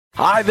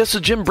Hi, this is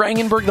Jim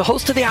Brangenberg, the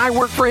host of the I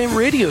Work for Him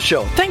radio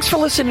show. Thanks for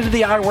listening to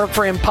the I Work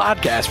for Him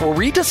podcast, where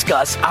we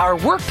discuss our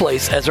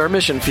workplace as our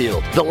mission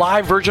field. The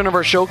live version of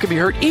our show can be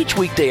heard each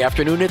weekday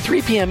afternoon at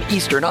 3 p.m.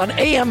 Eastern on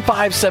AM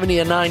 570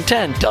 and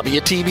 910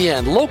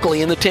 WTBN,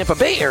 locally in the Tampa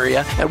Bay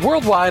area, and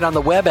worldwide on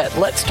the web at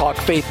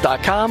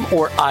letstalkfaith.com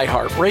or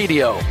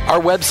iHeartRadio. Our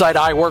website,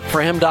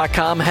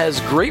 iworkforhim.com, has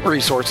great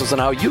resources on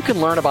how you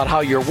can learn about how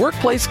your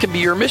workplace can be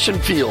your mission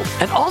field.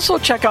 And also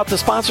check out the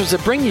sponsors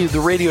that bring you the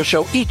radio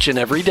show each and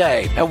every day.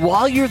 And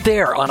while you're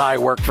there on I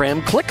Work for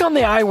Him, click on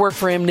the I Work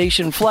for Him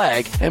Nation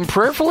flag and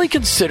prayerfully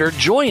consider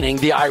joining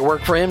the I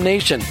Work for Him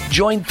Nation.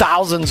 Join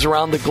thousands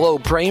around the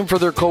globe praying for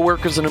their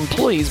coworkers and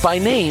employees by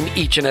name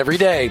each and every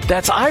day.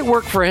 That's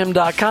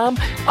iworkforhim.com,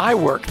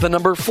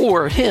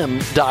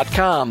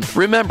 iwork4him.com.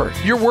 Remember,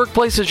 your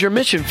workplace is your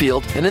mission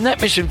field, and in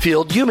that mission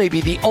field, you may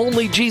be the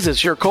only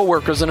Jesus your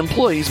coworkers and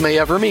employees may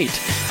ever meet.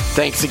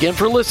 Thanks again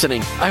for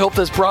listening. I hope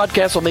this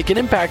broadcast will make an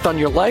impact on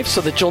your life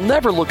so that you'll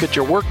never look at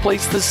your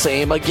workplace the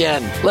same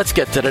again. Let's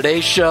get to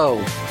today's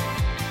show.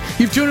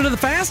 You've tuned into the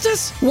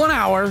fastest 1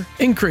 hour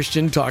in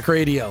Christian talk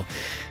radio.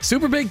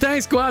 Super big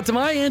thanks go out to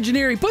my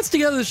engineer. He puts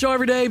together the show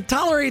every day,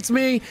 tolerates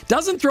me,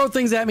 doesn't throw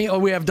things at me. Oh,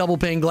 we have double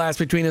pane glass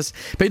between us,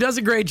 but he does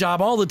a great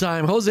job all the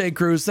time. Jose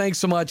Cruz, thanks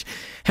so much.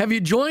 Have you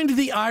joined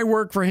the I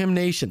Work for Him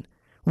Nation?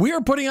 We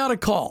are putting out a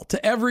call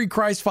to every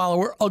Christ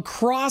follower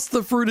across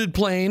the fruited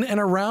plain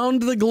and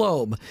around the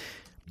globe.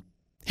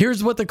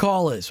 Here's what the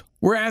call is.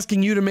 We're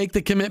asking you to make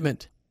the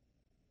commitment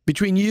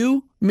between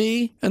you,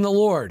 me, and the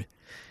Lord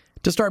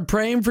to start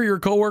praying for your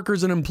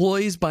coworkers and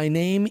employees by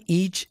name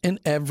each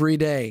and every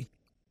day.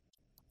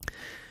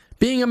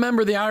 Being a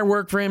member of the I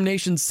Work for Him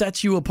Nation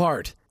sets you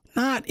apart.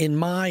 Not in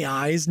my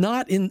eyes,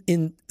 not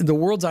in the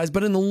world's eyes,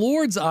 but in the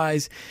Lord's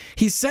eyes.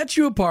 He sets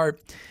you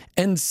apart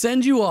and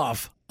sends you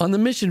off on the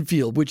mission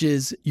field, which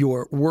is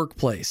your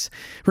workplace.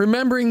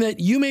 Remembering that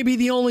you may be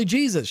the only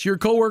Jesus your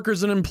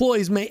coworkers and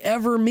employees may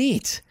ever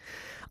meet.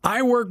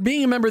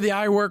 Being a member of the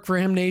I Work for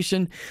Him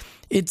Nation,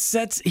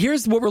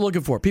 here's what we're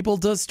looking for. People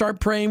to start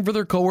praying for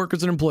their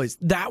coworkers and employees.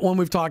 That one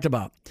we've talked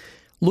about.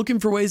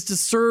 Looking for ways to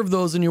serve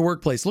those in your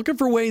workplace. Looking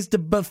for ways to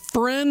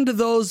befriend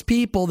those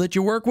people that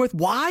you work with.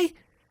 Why?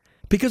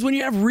 Because when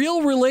you have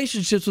real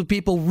relationships with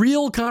people,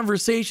 real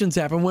conversations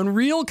happen. When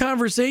real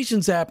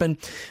conversations happen,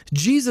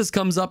 Jesus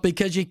comes up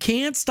because you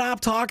can't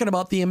stop talking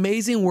about the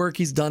amazing work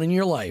He's done in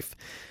your life.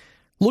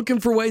 Looking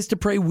for ways to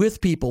pray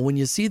with people when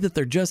you see that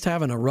they're just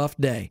having a rough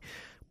day.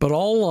 But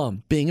all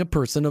along, being a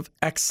person of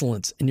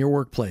excellence in your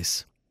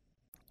workplace.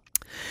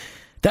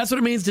 That's what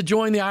it means to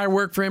join the I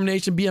Work for Him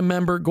Nation. Be a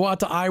member. Go out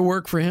to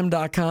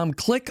iworkforhim.com.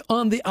 Click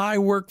on the I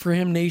Work for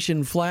Him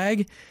Nation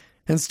flag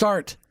and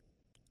start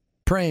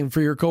praying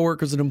for your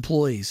coworkers and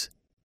employees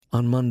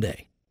on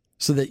Monday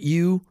so that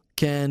you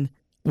can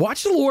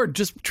watch the Lord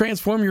just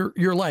transform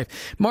your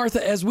life.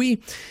 Martha, as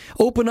we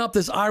open up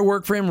this I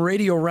Work for Him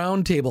radio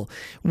roundtable,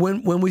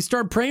 when we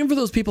start praying for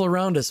those people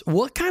around us,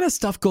 what kind of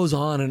stuff goes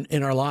on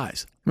in our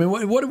lives? I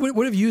mean,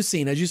 what have you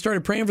seen as you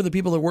started praying for the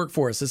people that work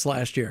for us this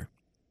last year?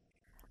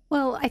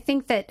 Well, I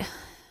think that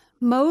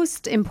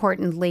most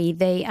importantly,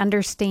 they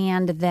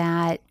understand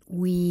that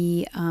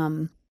we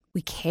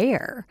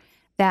care,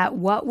 that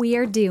what we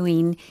are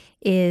doing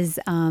is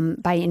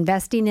by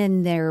investing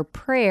in their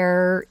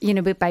prayer,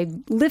 but by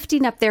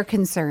lifting up their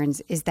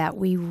concerns, is that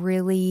we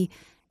really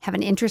have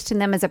an interest in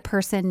them as a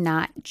person,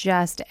 not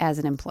just as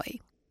an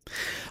employee.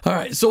 All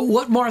right. So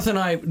what Martha and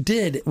I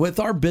did with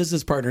our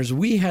business partners,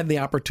 we had the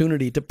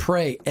opportunity to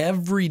pray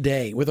every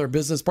day with our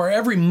business partner,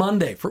 every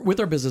Monday with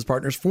our business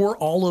partners for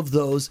all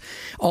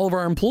of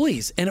our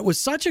employees. And it was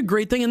such a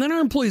great thing. And then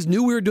our employees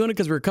knew we were doing it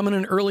because we were coming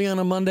in early on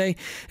a Monday,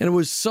 and it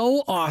was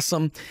so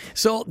awesome.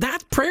 So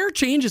that prayer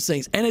changes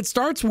things, and it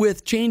starts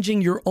with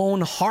changing your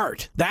own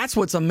heart. That's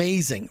what's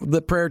amazing.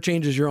 The prayer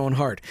changes your own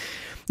heart.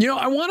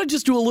 I want to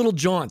just do a little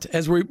jaunt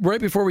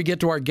right before we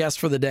get to our guest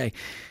for the day.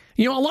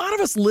 A lot of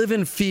us live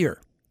in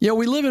fear.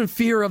 We live in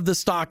fear of the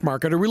stock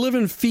market, or we live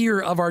in fear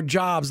of our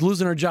jobs,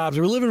 losing our jobs,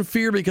 or we live in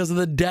fear because of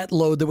the debt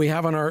load that we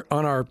have on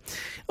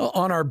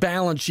our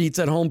balance sheets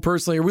at home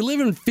personally, or we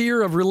live in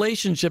fear of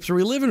relationships, or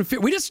we live in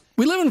fear. We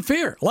live in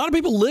fear. A lot of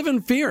people live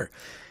in fear.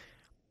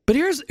 But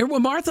here's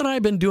what Martha and I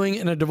have been doing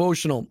in a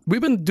devotional.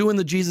 We've been doing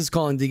the Jesus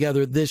Calling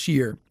together this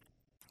year.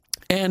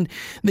 And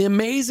the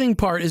amazing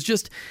part is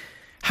just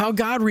how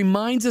God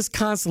reminds us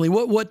constantly.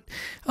 What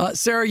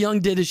Sarah Young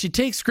did is she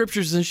takes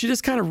scriptures and she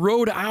just kind of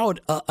wrote out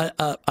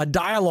a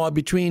dialogue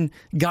between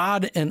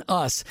God and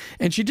us.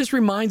 And she just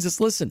reminds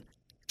us, listen,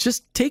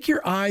 just take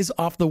your eyes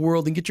off the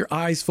world and get your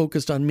eyes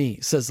focused on me,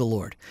 says the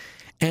Lord.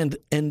 And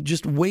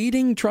just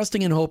waiting,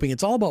 trusting, and hoping.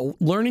 It's all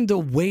about learning to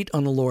wait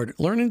on the Lord,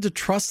 learning to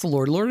trust the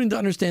Lord, learning to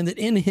understand that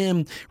in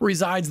Him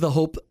resides the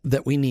hope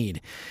that we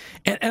need.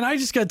 And I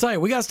just got to tell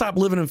you, we got to stop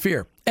living in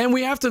fear. And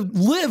we have to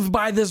live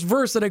by this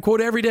verse that I quote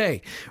every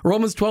day.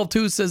 Romans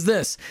 12:2 says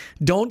this: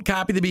 don't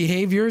copy the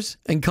behaviors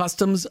and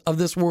customs of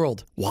this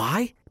world.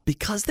 Why?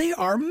 Because they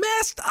are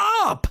messed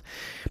up.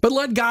 But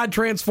let God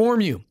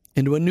transform you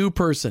into a new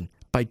person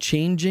by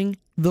changing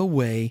the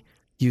way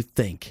you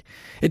think.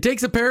 It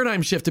takes a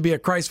paradigm shift to be a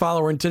Christ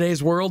follower in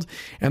today's world,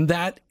 and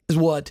that is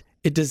what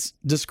it is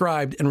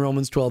described in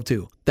Romans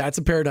 12:2. That's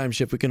a paradigm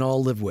shift we can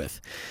all live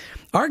with.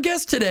 Our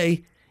guest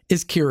today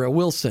is Kira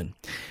Wilson.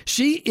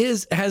 She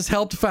has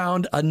helped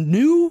found a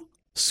new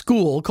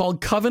school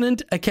called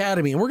Covenant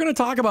Academy, and we're going to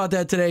talk about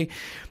that today.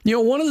 You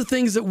know, one of the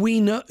things that we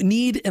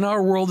need in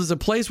our world is a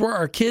place where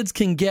our kids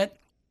can get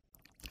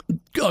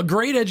a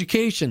great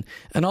education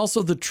and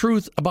also the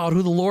truth about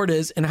who the Lord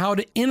is and how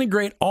to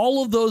integrate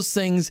all of those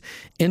things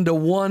into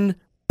one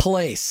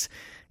place.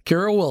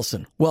 Kira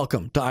Wilson,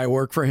 welcome to I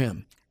Work for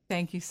Him.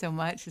 Thank you so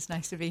much. It's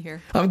nice to be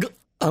here.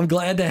 I'm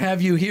glad to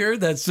have you here.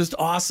 That's just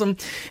awesome.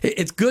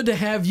 It's good to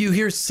have you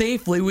here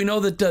safely. We know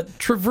that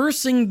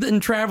traversing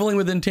and traveling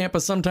within Tampa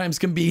sometimes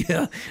can be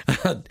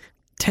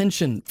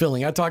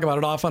tension-filling. I talk about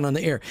it often on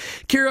the air.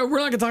 Kira, we're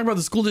not going to talk about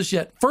the school just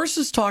yet. First,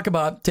 let's talk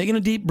about taking a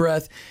deep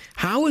breath.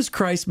 How is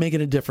Christ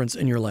making a difference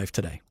in your life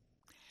today?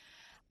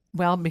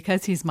 Well,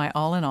 because He's my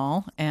all in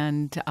all,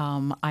 and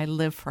I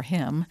live for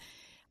Him.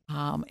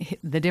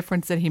 The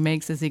difference that He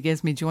makes is He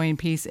gives me joy and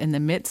peace in the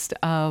midst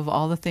of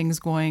all the things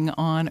going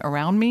on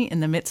around me,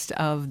 in the midst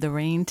of the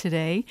rain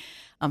today.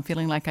 I'm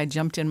feeling like I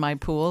jumped in my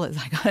pool as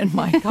I got in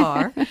my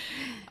car.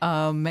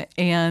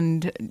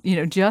 And, you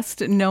know,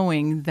 just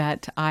knowing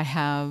that I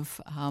have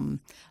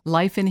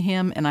life in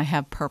Him and I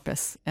have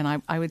purpose.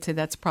 And I would say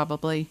that's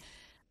probably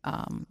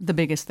the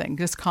biggest thing,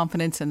 just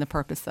confidence in the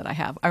purpose that I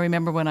have. I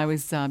remember when I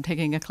was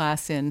taking a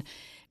class in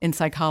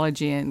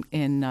psychology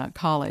in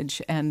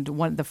college, and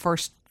the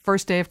first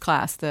day of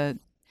class, the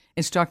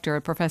instructor,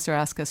 a professor,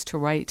 asked us to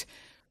write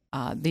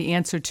the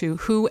answer to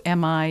who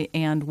am I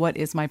and what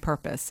is my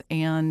purpose.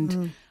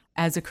 And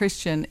as a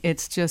Christian,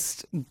 it's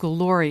just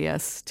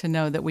glorious to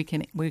know that we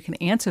can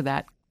answer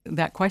that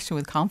question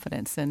with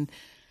confidence. And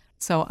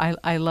so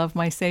I love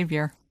my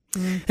Savior.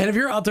 And if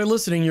you're out there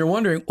listening, you're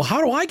wondering, well, how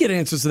do I get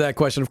answers to that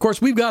question? Of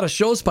course, we've got a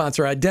show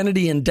sponsor,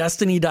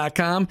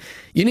 identityanddestiny.com.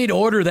 You need to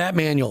order that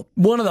manual.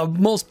 One of the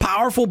most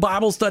powerful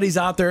Bible studies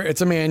out there.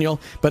 It's a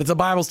manual, but it's a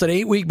Bible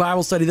study, 8-week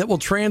Bible study that will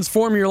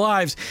transform your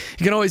lives.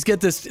 You can always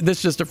get this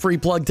just a free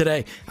plug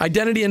today.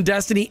 Identity and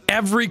Destiny.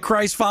 Every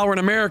Christ follower in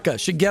America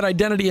should get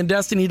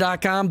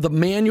identityanddestiny.com, the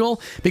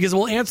manual, because it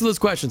will answer those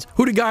questions.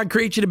 Who did God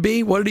create you to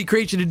be? What did He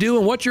create you to do?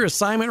 And what's your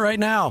assignment right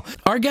now?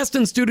 Our guest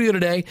in studio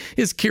today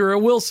is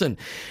Kira Wilson.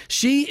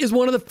 She is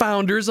one of the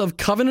founders of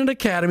Covenant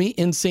Academy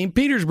in St.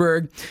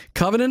 Petersburg,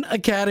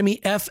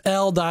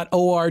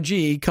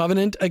 covenantacademyfl.org,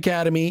 Covenant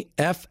Academy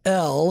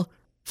FL,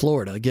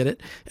 Florida, get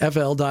it?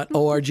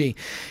 FL.org.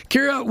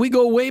 Kira, we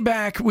go way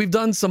back. We've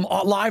done some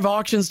live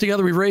auctions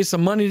together. We've raised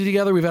some money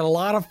together. We've had a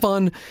lot of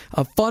fun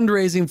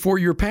fundraising for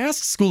your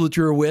past school that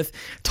you were with.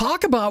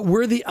 Talk about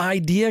where the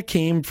idea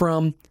came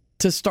from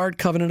to start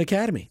Covenant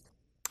Academy.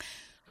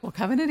 Well,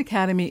 Covenant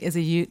Academy is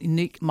a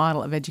unique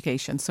model of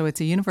education. So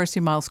it's a university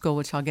model school,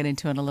 which I'll get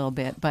into in a little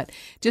bit. But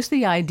just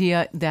the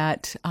idea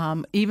that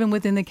even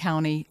within the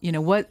county, you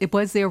know,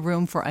 was there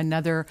room for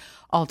another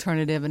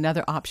alternative,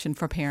 another option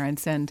for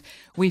parents? And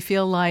we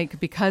feel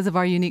like because of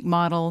our unique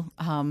model,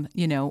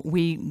 you know,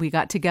 we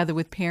got together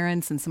with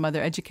parents and some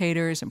other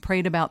educators and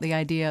prayed about the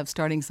idea of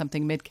starting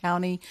something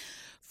mid-county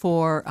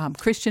for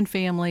Christian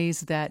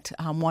families that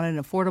wanted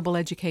an affordable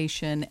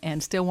education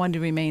and still wanted to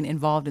remain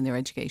involved in their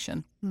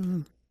education.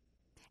 Mm-hmm.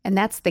 And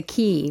that's the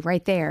key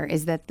right there,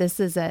 is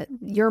that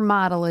your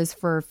model is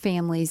for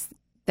families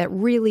that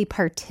really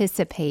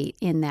participate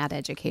in that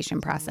education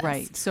process.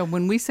 Right. So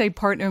when we say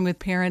partnering with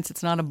parents,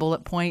 it's not a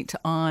bullet point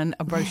on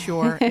a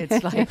brochure.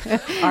 It's like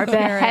our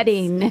parents.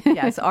 Heading.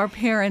 Yes, our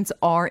parents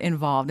are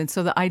involved. And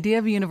so the idea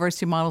of a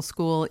university model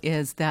school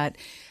is that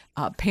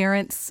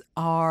parents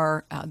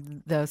are,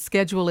 the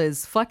schedule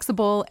is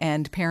flexible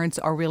and parents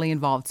are really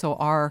involved.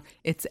 So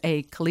it's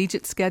a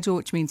collegiate schedule,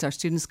 which means our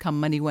students come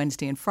Monday,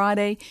 Wednesday, and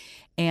Friday,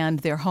 and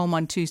they're home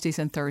on Tuesdays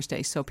and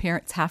Thursdays. So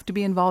parents have to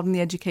be involved in the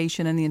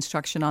education and the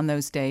instruction on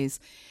those days.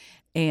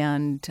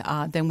 And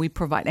then we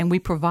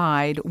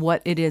provide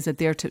what it is that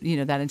they're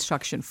that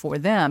instruction for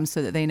them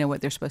so that they know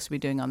what they're supposed to be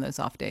doing on those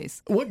off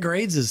days. What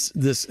grades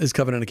is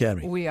Covenant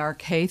Academy? We are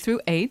K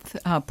through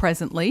 8th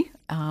presently.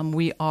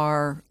 We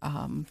are,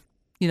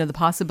 the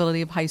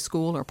possibility of high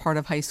school or part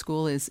of high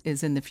school is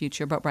in the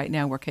future, but right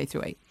now we're K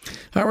through 8.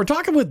 All right, we're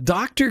talking with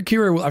Dr.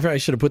 Kira. I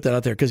should have put that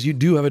out there because you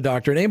do have a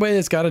doctorate. Anybody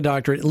that's got a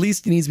doctorate at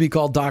least needs to be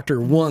called doctor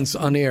once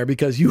on air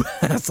because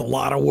that's a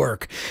lot of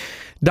work.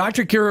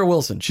 Dr. Kira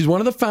Wilson. She's one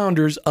of the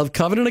founders of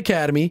Covenant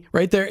Academy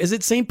right there. Is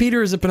it St.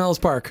 Peter or is it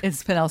Pinellas Park?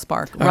 It's Pinellas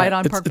Park, right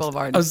on Park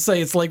Boulevard. I was going to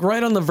say, it's like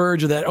right on the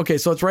verge of that. Okay,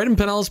 so it's right in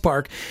Pinellas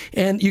Park.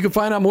 And you can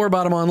find out more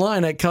about them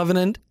online at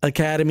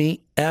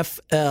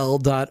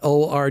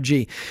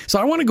covenantacademyfl.org. So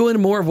I want to go into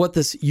more of what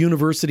this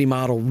university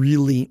model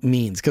really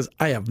means because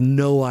I have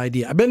no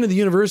idea. I've been to the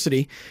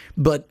university,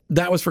 but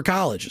that was for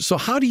college. So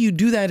how do you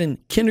do that in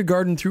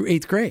kindergarten through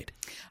 8th grade?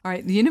 All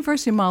right. The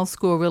University Model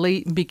School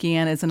really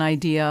began as an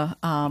idea.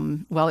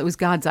 It was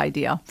God's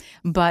idea.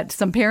 But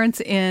some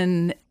parents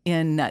in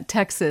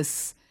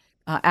Texas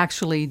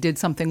actually did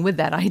something with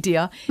that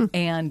idea.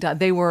 And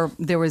there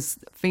was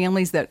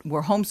families that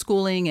were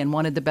homeschooling and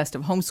wanted the best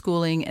of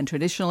homeschooling and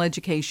traditional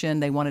education.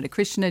 They wanted a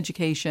Christian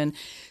education.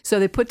 So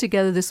they put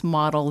together this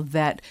model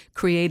that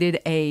created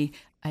a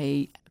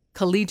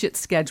collegiate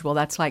schedule.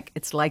 It's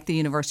like the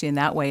university in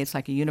that way. It's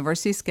like a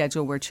university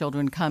schedule where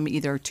children come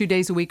either 2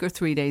 days a week or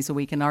 3 days a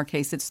week. In our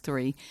case, it's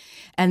 3.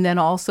 And then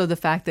also the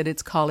fact that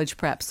it's college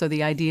prep. So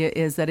the idea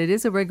is that it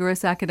is a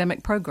rigorous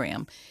academic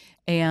program.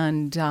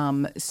 And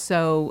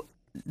so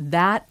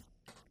that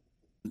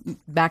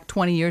back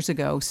 20 years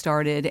ago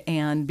started,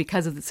 and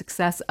because of the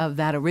success of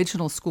that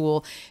original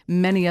school,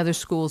 many other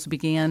schools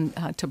began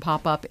to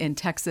pop up in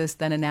Texas.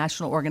 Then a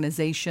national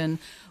organization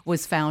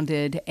was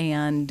founded,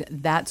 and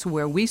that's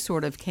where we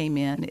sort of came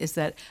in, is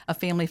that a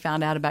family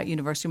found out about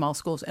University Mall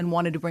Schools and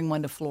wanted to bring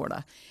one to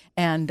Florida.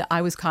 And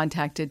I was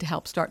contacted to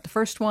help start the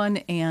first one,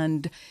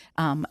 and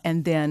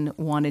then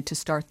wanted to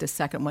start the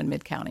second one,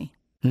 Mid-County.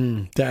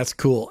 That's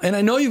cool. And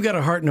I know you've got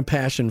a heart and a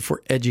passion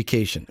for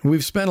education.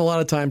 We've spent a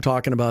lot of time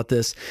talking about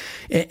this.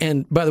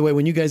 And by the way,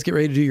 when you guys get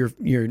ready to do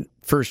your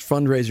first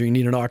fundraiser, you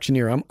need an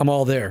auctioneer. I'm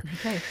all there.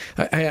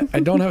 Okay. I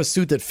don't have a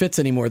suit that fits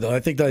anymore, though. I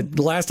think that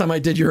the last time I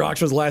did your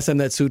auction was the last time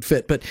that suit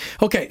fit. But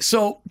okay,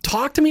 so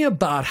talk to me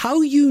about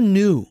how you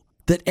knew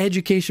that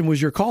education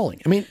was your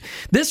calling. I mean,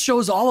 this show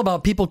is all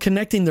about people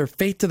connecting their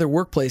faith to their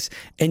workplace,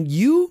 and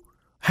you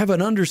have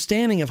an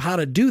understanding of how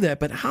to do that.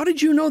 But how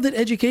did you know that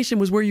education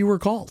was where you were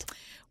called?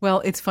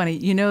 Well, it's funny.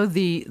 You know,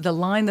 the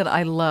line that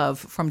I love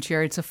from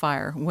Chariots of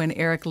Fire, when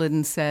Eric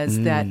Liddon says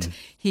that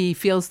he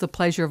feels the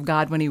pleasure of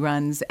God when he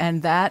runs.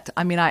 And that,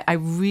 I mean, I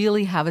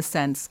really have a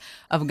sense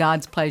of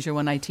God's pleasure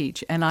when I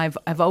teach. And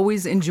I've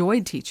always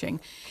enjoyed teaching.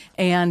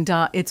 And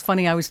it's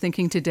funny, I was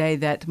thinking today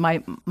that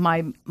my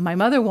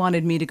mother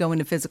wanted me to go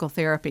into physical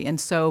therapy. And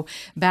so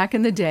back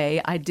in the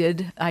day, I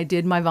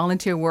did my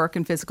volunteer work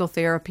in physical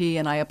therapy,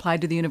 and I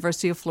applied to the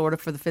University of Florida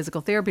for the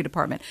physical therapy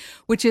department,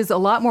 which is a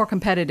lot more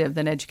competitive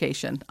than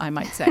education, I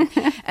might say.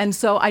 And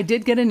so I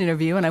did get an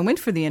interview, and I went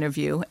for the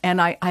interview. And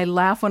I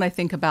laugh when I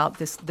think about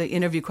the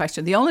interview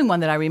question, the only one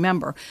that I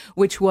remember,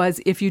 which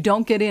was, if you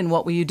don't get in,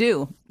 what will you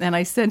do? And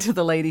I said to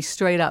the lady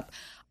straight up,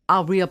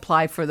 I'll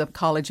reapply for the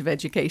College of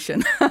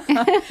Education,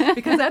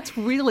 because that's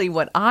really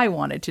what I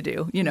wanted to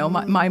do. You know,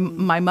 my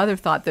mother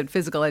thought that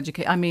physical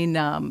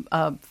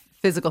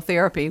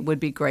therapy would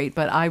be great,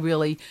 but I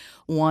really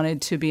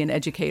wanted to be an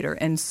educator.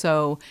 And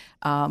so,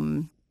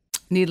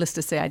 needless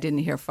to say, I didn't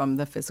hear from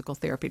the physical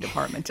therapy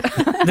department.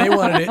 They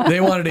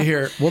wanted to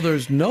hear, well,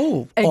 there's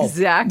no...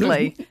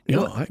 Exactly.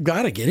 I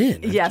got to get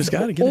in. Yes, just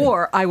got to get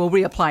or I will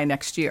reapply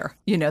next year.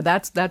 You know,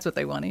 that's what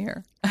they want to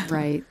hear.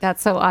 Right.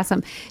 That's so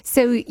awesome.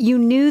 So you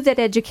knew that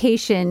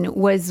education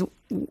was,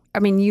 I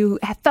mean, you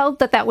felt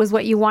that was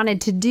what you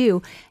wanted to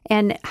do.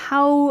 And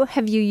how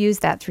have you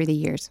used that through the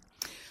years?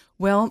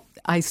 Well,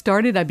 I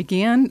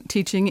began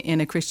teaching in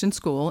a Christian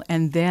school,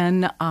 and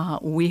then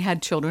we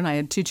had children. I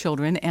had 2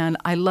 children, and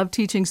I loved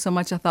teaching so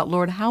much. I thought,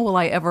 Lord, how will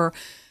I ever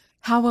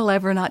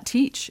not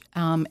teach?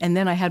 And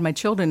then I had my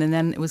children, and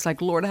then it was like,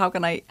 Lord, how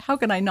can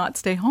I not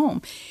stay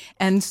home?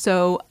 And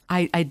so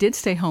I did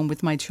stay home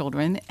with my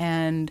children,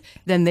 and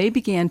then they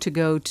began to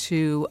go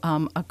to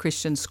a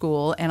Christian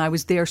school, and I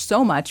was there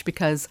so much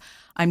because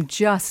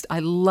I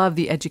love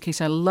the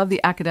education. I love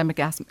the academic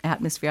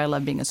atmosphere. I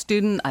love being a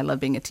student. I love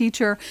being a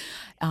teacher.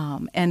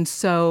 And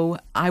so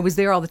I was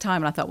there all the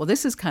time, and I thought, well,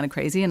 this is kind of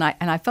crazy. And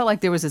I felt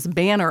like there was this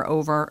banner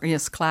over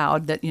this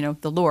cloud that, you know,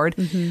 the Lord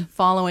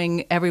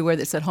following everywhere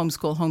that said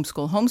homeschool,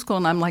 homeschool, homeschool.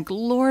 And I'm like,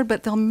 Lord,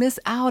 but they'll miss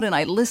out. And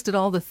I listed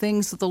all the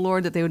things of the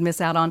Lord that they would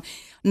miss out on,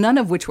 none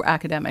of which were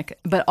academic,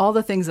 but all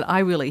the things that I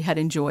really had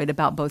enjoyed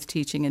about both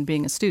teaching and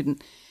being a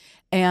student.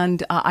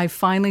 And I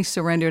finally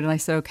surrendered, and I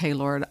said, okay,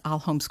 Lord, I'll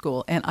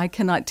homeschool. And I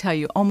cannot tell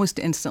you, almost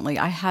instantly,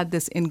 I had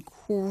this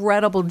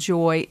incredible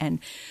joy and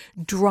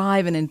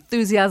drive and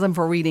enthusiasm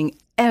for reading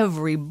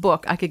every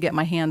book I could get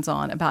my hands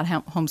on about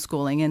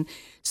homeschooling. And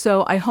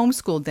so I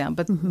homeschooled them.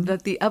 But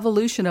the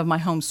evolution of my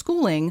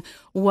homeschooling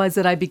was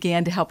that I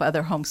began to help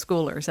other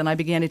homeschoolers, and I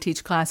began to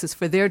teach classes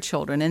for their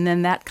children. And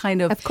then that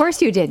kind of... Of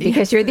course you did,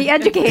 because you're the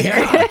educator.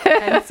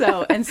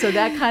 and so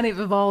that kind of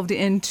evolved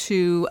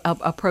into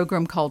a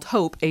program called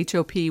HOPE,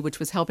 H-O-P, which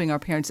was helping our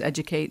parents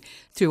educate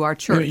through our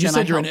church. You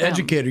said you're an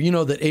educator. You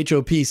know that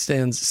HOP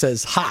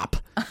says HOP.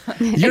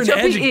 You're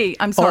H-O-P-E.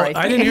 I'm sorry. Oh,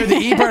 I didn't hear the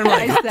E part.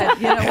 Like, I said,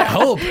 you know what?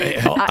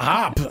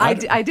 HOP.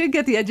 I did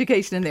get the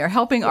education in there,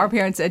 helping our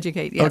parents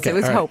educate. Yes, okay, it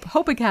was right.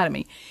 Hope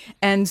Academy.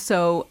 And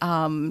so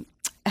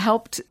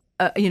helped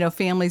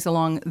families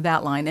along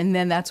that line. And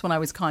then that's when I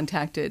was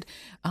contacted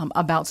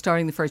about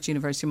starting the first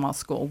University Mall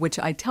School, which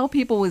I tell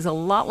people was a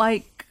lot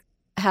like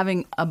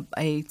having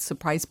a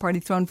surprise party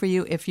thrown for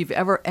you. If you've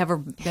ever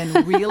been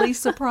really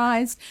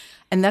surprised,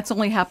 and that's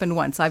only happened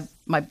once.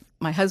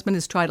 My husband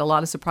has tried a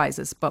lot of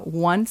surprises, but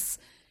once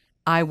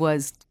I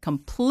was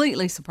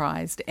completely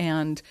surprised,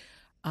 and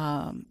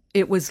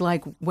it was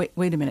like, wait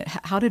a minute,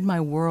 how did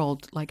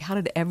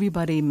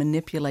everybody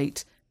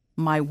manipulate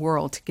my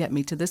world to get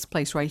me to this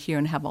place right here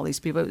and have all these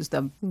people. It was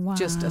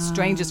just the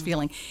strangest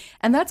feeling.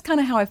 And that's kind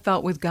of how I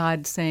felt with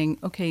God saying,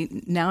 okay,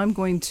 now you're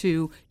going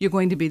to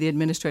be the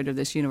administrator of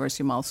this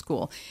University Model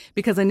School.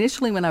 Because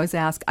initially when I was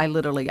asked, I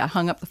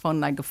hung up the phone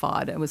and I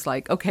guffawed. I was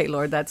like, okay,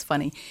 Lord, that's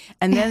funny.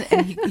 And then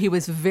he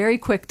was very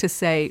quick to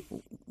say,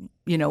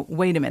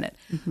 wait a minute.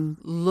 Mm-hmm.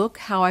 Look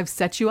how I've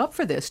set you up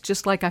for this,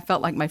 just like I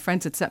felt like my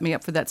friends had set me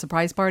up for that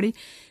surprise party.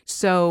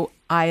 So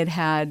I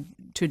had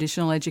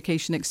traditional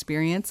education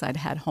experience. I'd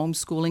had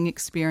homeschooling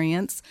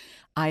experience.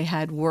 I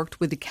had worked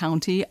with the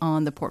county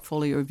on the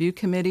portfolio review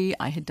committee.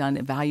 I had done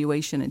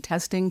evaluation and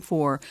testing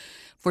for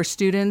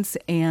students,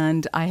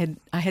 and I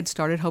had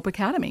started Hope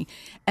Academy.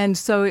 And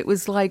so it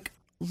was like,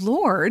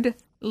 Lord,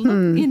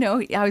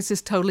 look, I was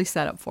just totally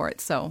set up for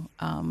it. So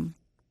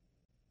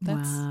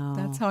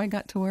that's how I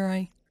got to where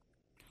I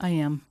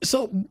am.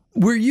 So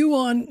were you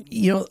on,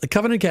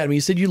 Covenant Academy?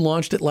 You said you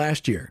launched it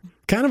last year.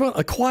 Kind of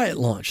a quiet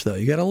launch, though.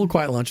 You got a little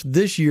quiet launch.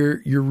 This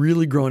year, you're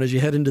really growing as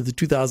you head into the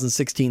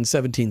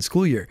 2016-17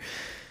 school year.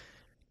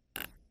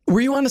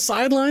 Were you on the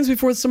sidelines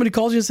before somebody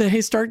called you and said,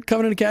 hey, start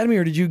Covenant Academy?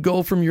 Or did you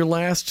go from your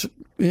last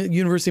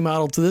university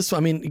model to this?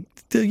 I mean,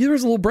 there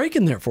was a little break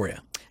in there for you.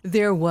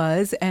 There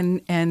was,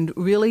 and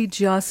really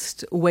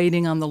just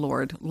waiting on the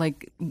Lord.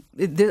 Like,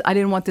 I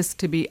didn't want this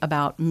to be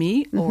about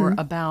me or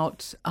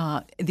about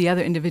the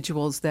other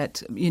individuals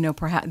that,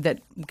 perhaps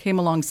that came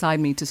alongside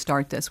me to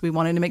start this. We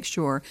wanted to make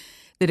sure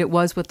that it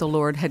was what the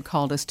Lord had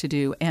called us to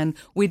do. And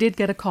we did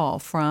get a call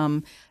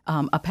from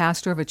a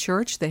pastor of a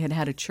church. They had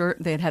had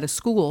a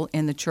school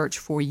in the church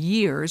for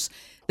years.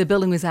 The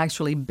building was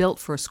actually built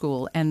for a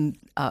school, and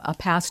a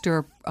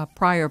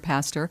prior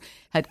pastor,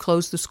 had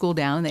closed the school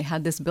down, and they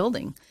had this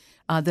building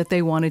that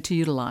they wanted to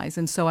utilize.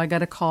 And so I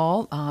got a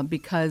call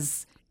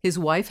because his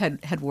wife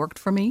had worked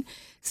for me,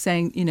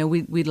 saying,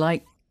 we'd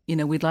like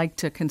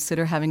to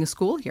consider having a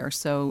school here.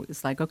 So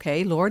it's like,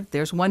 okay, Lord,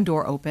 there's one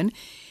door open.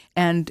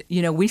 And,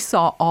 we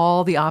saw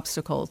all the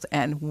obstacles,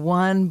 and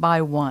one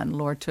by one,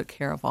 Lord took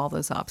care of all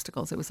those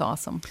obstacles. It was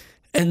awesome.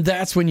 And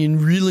that's when you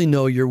really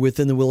know you're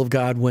within the will of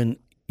God, when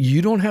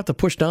you don't have to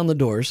push down the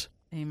doors.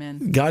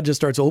 Amen. God just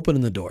starts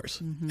opening the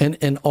doors. Mm-hmm.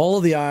 And all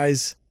of the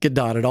I's get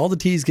dotted, all the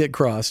T's get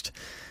crossed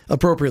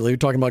appropriately. We're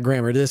talking about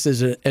grammar. This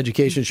is an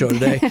education show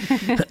today.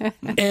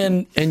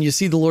 and you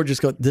see the Lord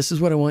just go, this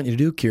is what I want you to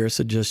do, Kira,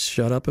 so just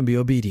shut up and be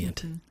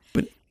obedient. Mm-hmm.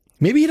 But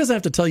maybe he doesn't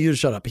have to tell you to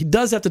shut up. He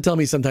does have to tell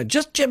me sometimes,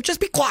 Jim, just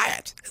be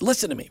quiet.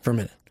 Listen to me for a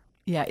minute.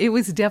 Yeah, it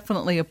was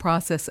definitely a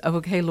process of,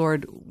 okay,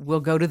 Lord,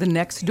 we'll go to the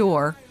next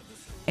door.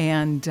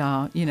 And,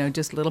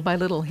 just little by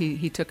little,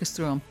 he took us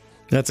through them.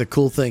 That's a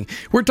cool thing.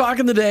 We're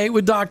talking today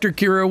with Dr.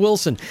 Kira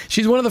Wilson.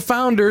 She's one of the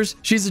founders.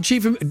 She's the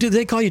chief. Do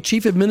they call you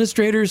chief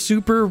administrator,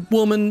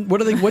 superwoman?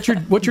 What's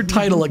your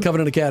title at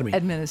Covenant Academy?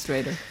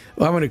 Administrator.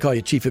 Well, I'm going to call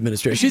you chief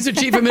administrator. She's the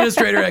chief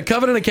administrator at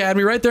Covenant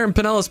Academy right there in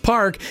Pinellas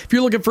Park. If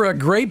you're looking for a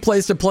great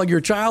place to plug your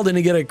child in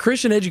to get a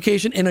Christian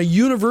education in a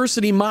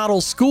university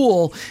model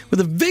school with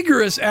a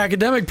vigorous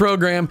academic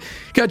program,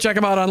 you got to check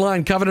them out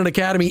online,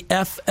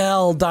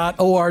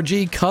 covenantacademyfl.org,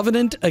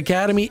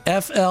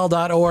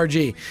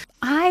 covenantacademyfl.org.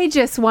 I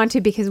just want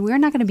to, because we're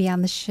not going to be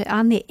on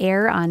the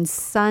air on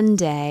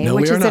Sunday, no,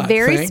 which is a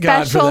very Thank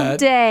special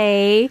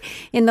day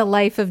in the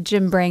life of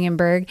Jim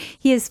Brangenberg.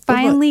 He is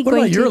finally what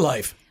about your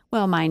life?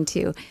 Well, mine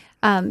too.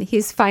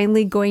 He's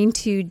finally going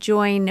to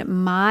join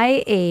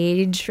my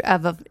age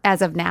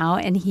as of now,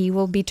 and he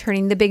will be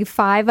turning the big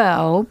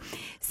 50.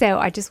 So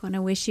I just want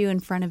to wish you in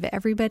front of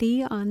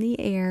everybody on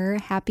the air,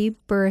 happy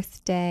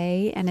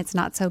birthday, and it's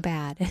not so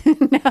bad.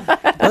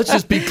 Let's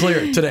just be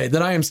clear today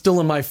that I am still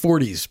in my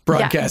 40s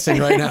broadcasting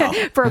right now.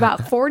 For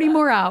about 40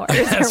 more hours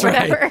That's or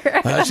whatever.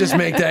 Right. Let's just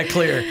make that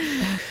clear.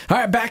 All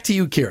right, back to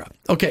you, Kira.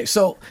 Okay,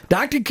 so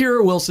Dr.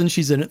 Kira Wilson,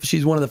 she's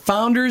one of the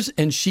founders,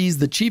 and she's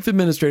the chief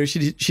administrator.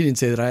 She didn't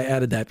say that, I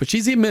added that, but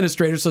she's the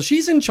administrator, so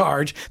she's in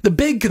charge, the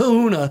big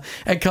kahuna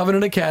at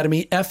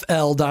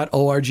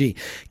covenantacademyfl.org.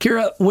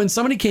 Kira, when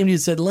somebody came to you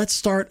and said, let's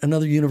start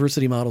another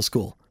university model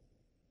school,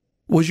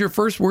 was your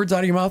first words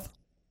out of your mouth?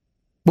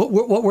 What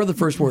were the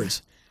first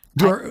words?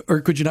 Or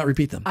could you not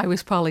repeat them? I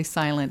was probably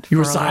silent. You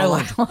were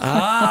silent.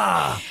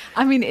 I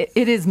mean,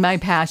 it is my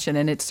passion,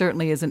 and it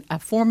certainly is a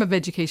form of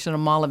education, a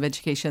model of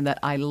education that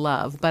I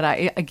love. But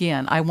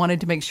I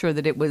wanted to make sure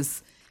that it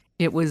was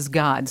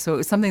God. So it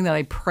was something that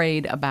I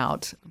prayed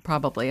about.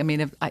 Probably. I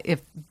mean,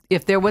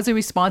 if there was a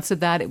response to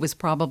that, it was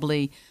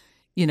probably,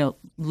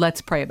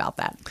 let's pray about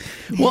that.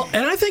 Well,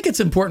 and I think it's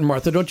important,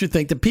 Martha, don't you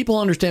think, that people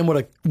understand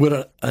what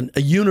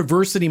a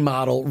university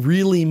model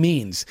really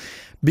means?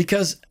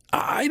 Because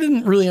I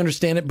didn't really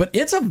understand it, but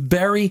it's a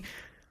very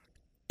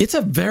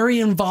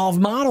involved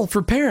model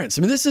for parents.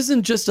 I mean, this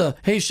isn't just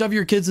hey, shove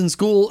your kids in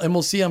school and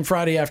we'll see you on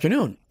Friday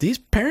afternoon. These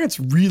parents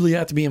really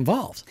have to be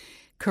involved.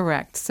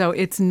 Correct. So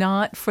it's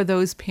not for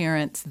those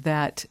parents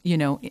that,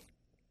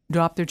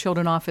 drop their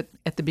children off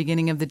at the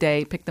beginning of the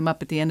day, pick them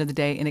up at the end of the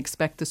day, and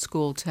expect the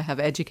school to have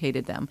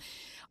educated them.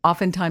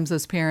 Oftentimes,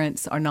 those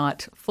parents are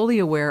not fully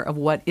aware of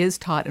what is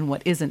taught and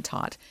what isn't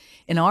taught.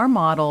 In our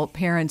model,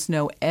 parents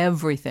know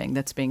everything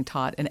that's being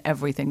taught and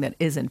everything that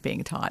isn't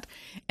being taught.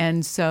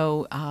 And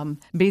so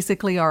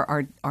basically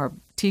our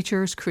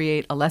teachers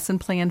create a lesson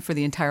plan for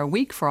the entire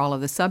week for all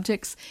of the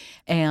subjects,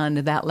 and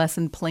that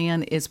lesson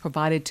plan is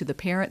provided to the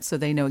parents so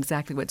they know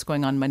exactly what's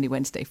going on Monday,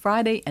 Wednesday,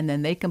 Friday, and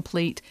then they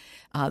complete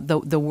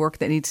the work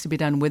that needs to be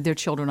done with their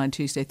children on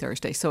Tuesday,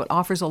 Thursday. So it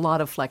offers a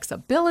lot of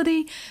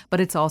flexibility, but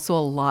it's also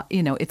a lot,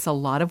 it's a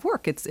lot of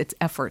work. It's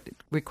effort. It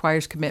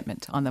requires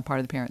commitment on the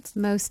part of the parents.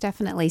 Most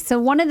definitely. So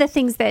one of the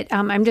things that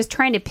I'm just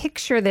trying to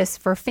picture this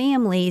for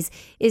families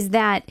is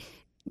that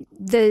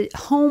the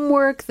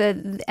homework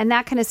and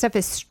that kind of stuff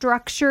is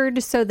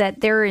structured so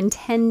that they're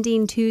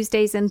intending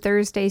Tuesdays and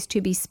Thursdays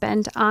to be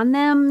spent on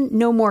them.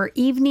 No more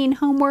evening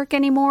homework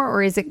anymore,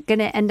 or is it going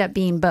to end up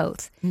being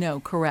both?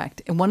 No,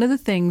 correct. And one of the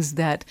things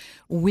that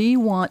we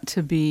want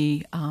to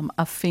be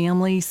a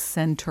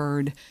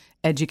family-centered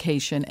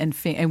education, and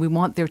we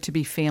want there to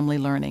be family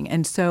learning,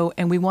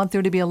 and we want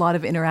there to be a lot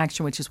of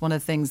interaction, which is one of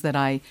the things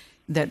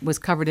that was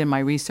covered in my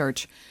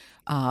research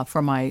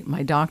for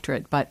my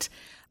doctorate, but.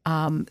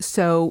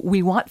 So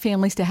we want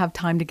families to have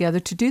time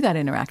together to do that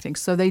interacting.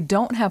 So they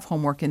don't have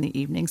homework in the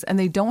evenings and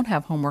they don't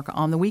have homework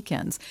on the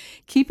weekends,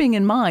 keeping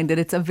in mind that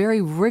it's a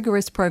very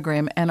rigorous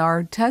program and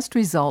our test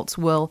results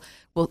will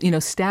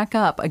stack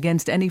up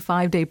against any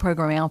 5-day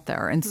program out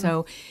there. And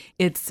so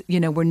it's,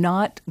 we're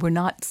not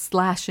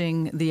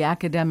slashing the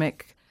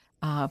academic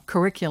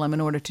curriculum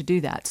in order to do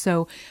that.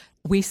 So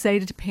we say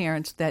to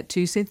parents that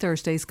Tuesday and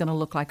Thursday is going to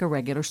look like a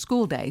regular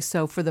school day.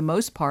 So for the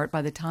most part,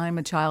 by the time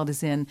a child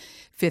is in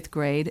 5th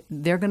grade,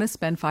 they're going to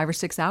spend 5 or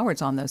 6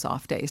 hours on those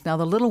off days. Now,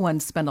 the little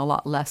ones spend a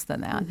lot less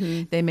than that.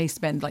 Mm-hmm. They may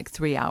spend like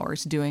 3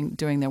 hours doing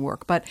their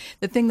work. But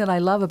the thing that I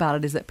love about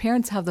it is that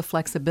parents have the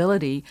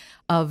flexibility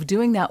of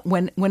doing that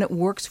when it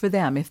works for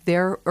them. If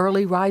they're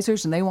early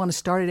risers and they want to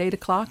start at 8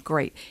 o'clock,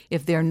 great.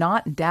 If they're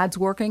not, dad's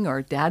working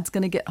or dad's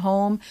going to get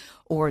home,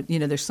 or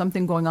there's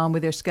something going on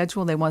with their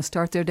schedule, they want to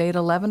start their day at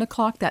 11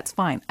 o'clock, that's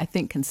fine. I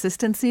think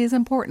consistency is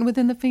important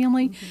within the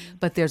family,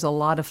 but there's a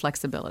lot of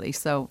flexibility.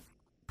 So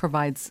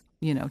provides,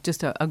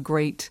 just a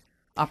great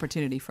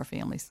opportunity for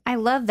families. I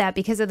love that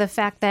because of the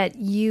fact that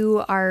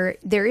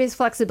there is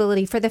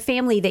flexibility for the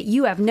family, that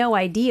you have no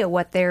idea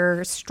what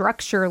their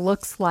structure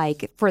looks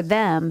like for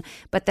them,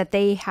 but that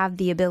they have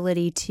the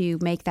ability to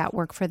make that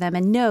work for them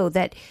and know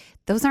that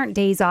those aren't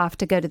days off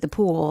to go to the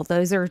pool.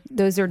 Those are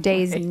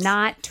days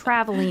not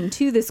traveling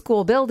to the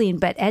school building,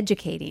 but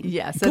educating.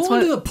 Yes,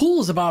 going to the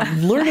pool is about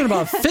learning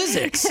about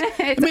physics.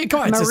 I mean,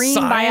 come on, marine it's a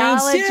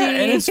science, biology,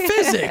 and it's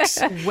physics.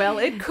 Well,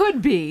 it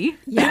could be.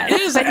 Yes, it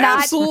is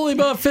absolutely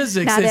about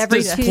physics. Not it's every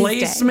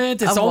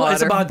displacement. Tuesday.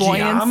 It's about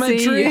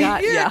geometry.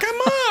 Yeah,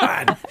 come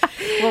on.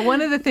 Well,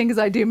 one of the things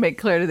I do make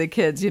clear to the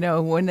kids,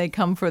 when they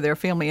come for their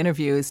family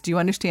interview is, do you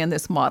understand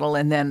this model?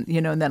 And then,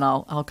 and then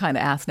I'll kind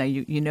of ask, now,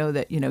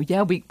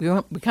 we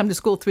come to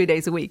school 3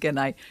 days a week, and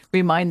I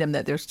remind them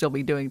that they'll still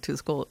be doing to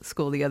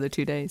school the other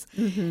 2 days.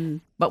 Mm-hmm.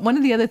 But one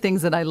of the other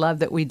things that I love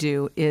that we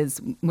do is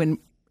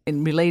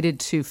related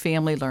to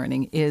family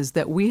learning is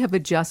that we have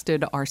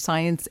adjusted our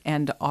science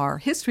and our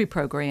history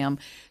program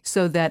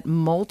so that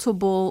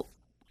multiple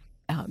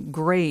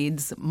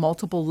grades,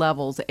 multiple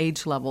levels,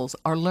 age levels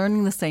are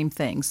learning the same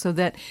thing, so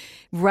that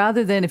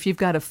rather than if you've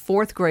got a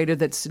 4th grader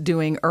that's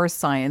doing earth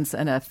science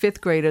and a 5th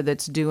grader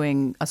that's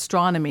doing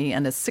astronomy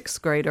and a 6th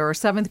grader or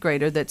 7th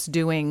grader that's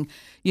doing,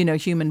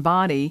 human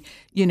body,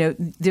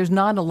 there's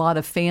not a lot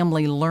of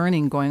family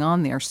learning going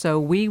on there. So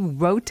we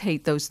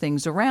rotate those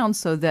things around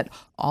so that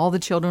all the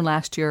children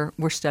last year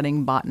were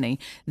studying botany.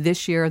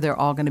 This year, they're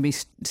all going to be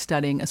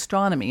studying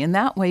astronomy. And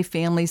that way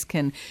families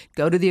can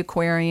go to the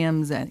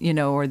aquariums and,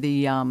 or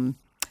the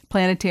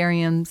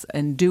planetariums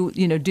and do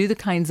the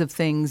kinds of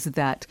things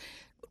that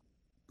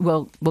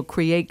will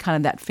create kind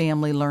of that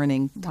family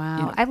learning.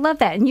 Wow. I love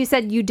that. And you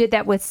said you did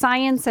that with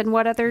science and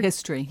what other?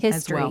 History.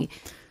 As well.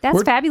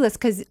 That's fabulous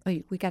because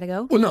we got to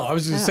go. Well, no, I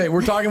was going to say,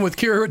 we're talking with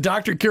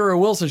Dr. Kira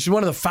Wilson. She's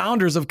one of the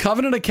founders of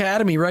Covenant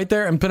Academy right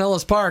there in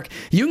Pinellas Park.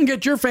 You can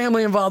get your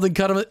family involved in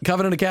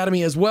Covenant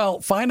Academy as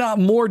well. Find out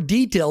more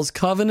details,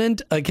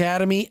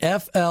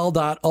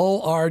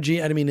 covenantacademyfl.org. I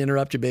didn't mean to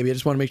interrupt you, baby. I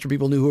just want to make sure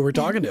people knew who we're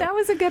talking to. That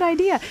was a good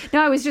idea.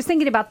 No, I was just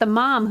thinking about the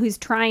mom who's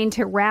trying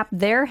to wrap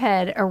their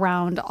head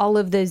around all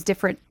of those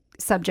different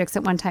subjects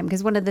at one time,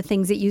 because one of the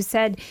things that you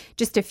said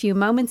just a few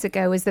moments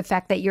ago is the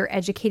fact that you're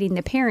educating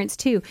the parents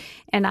too,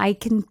 and I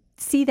can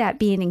see that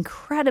being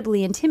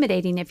incredibly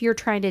intimidating if you're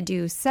trying to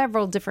do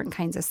several different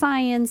kinds of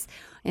science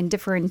and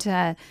different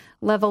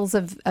levels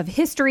of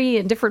history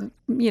and different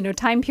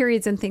time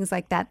periods and things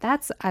like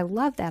that. I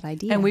love that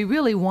idea. And we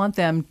really want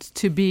them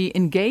to be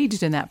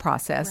engaged in that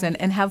process, right,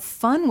 and have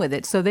fun with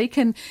it, so they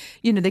can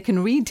they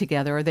can read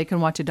together, or they can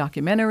watch a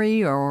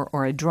documentary or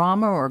a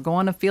drama, or go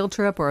on a field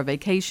trip or a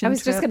vacation. I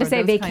was just going to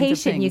say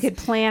vacation. You could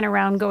plan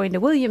around going to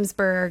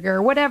Williamsburg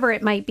or whatever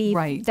it might be,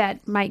 right,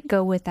 that might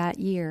go with that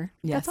year.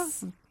 Yes. That's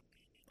awesome.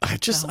 I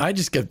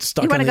just get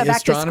stuck You on wanna the go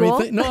back to astronomy school?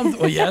 thing. No,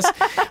 well, yes,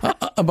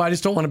 but I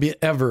just don't want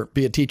to ever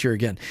be a teacher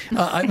again.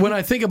 When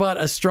I think about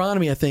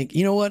astronomy, I think,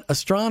 you know what?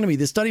 Astronomy,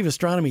 the study of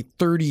astronomy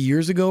 30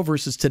 years ago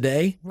versus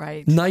today,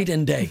 Right. night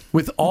and day.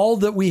 With all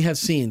that we have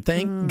seen,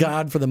 thank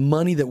God for the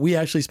money that we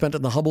actually spent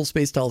on the Hubble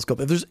Space Telescope.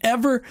 If there's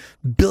ever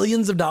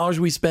billions of dollars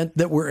we spent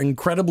that were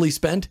incredibly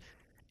spent,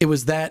 it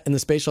was that in the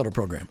Space Shuttle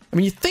program. I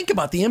mean, you think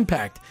about the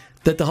impact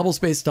that the Hubble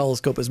Space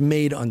Telescope has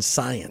made on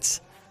science.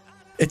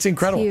 It's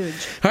incredible.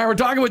 It's huge. All right, we're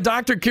talking with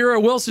Dr.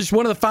 Kira Wilson. She's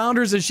one of the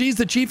founders, and she's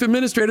the chief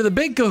administrator, the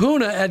big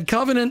kahuna at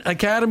Covenant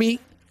Academy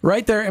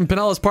right there in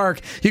Pinellas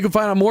Park. You can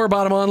find out more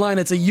about them online.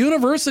 It's a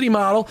university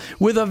model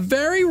with a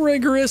very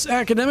rigorous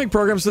academic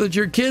program so that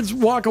your kids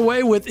walk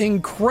away with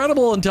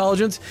incredible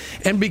intelligence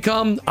and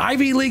become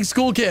Ivy League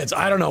school kids.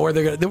 I don't know where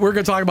we're going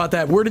to talk about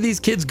that. Where do these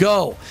kids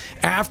go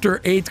after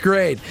 8th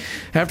grade,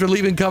 after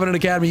leaving Covenant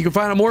Academy? You can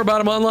find out more about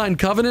them online,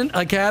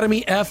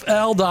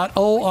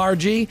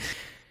 covenantacademyfl.org.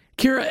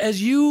 Kira, as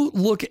you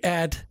look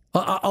at,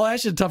 I'll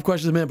ask you a tough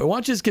question in a minute, but why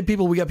don't you just get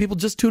people, we got people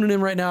just tuning in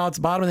right now. It's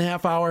bottom of the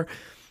half hour.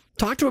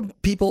 Talk to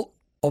people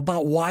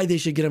about why they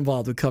should get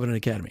involved with Covenant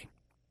Academy.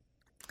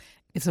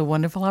 It's a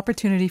wonderful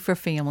opportunity for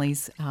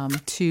families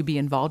to be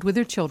involved with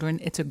their children.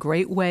 It's a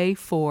great way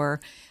for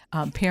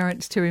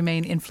parents to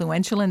remain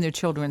influential in their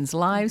children's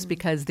lives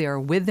because they're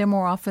with them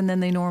more often than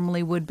they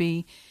normally would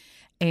be.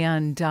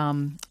 And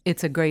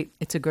it's a great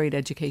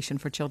education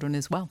for children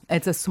as well.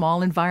 It's a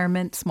small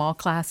environment, small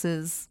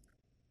classes.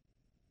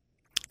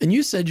 And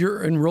you said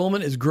your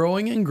enrollment is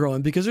growing and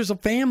growing because there's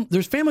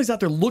families out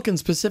there looking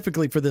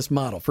specifically for this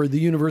model, for the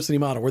university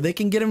model, where they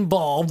can get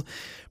involved,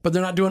 but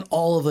they're not doing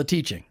all of the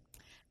teaching.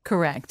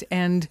 Correct.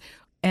 And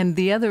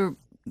the other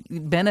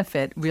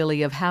benefit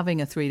really of having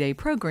a 3-day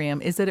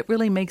program is that it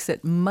really makes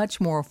it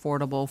much more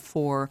affordable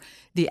for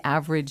the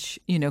average,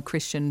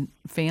 Christian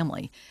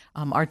family.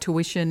 Our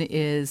tuition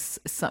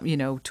is to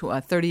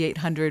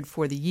 $3,800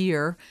 for the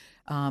year,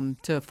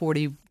 to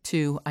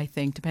 42, I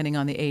think, depending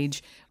on the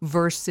age,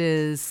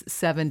 versus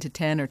 7 to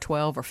 10 or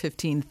 12 or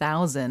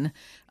 15,000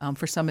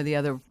 for some of the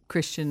other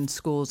Christian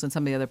schools and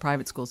some of the other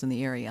private schools in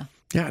the area.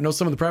 Yeah, I know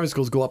some of the private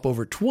schools go up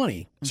over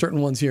 20,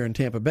 certain ones here in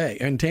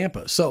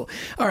Tampa. So,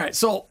 all right,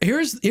 so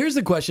here's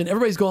the question.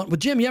 Everybody's going, well,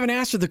 Jim, you haven't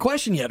answered the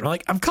question yet. We're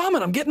like, I'm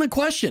coming. I'm getting the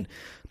question.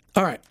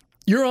 All right,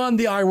 you're on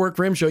the I Work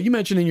for Him show. You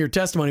mentioned in your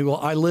testimony, well,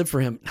 I live for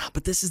Him. No,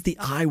 but this is the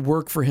I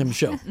Work for Him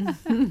show.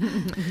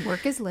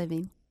 Work is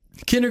living.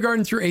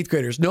 Kindergarten through 8th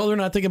graders. No, they're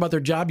not thinking about their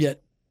job yet,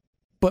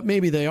 but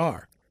maybe they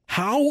are.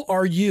 How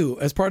are you,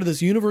 as part of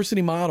this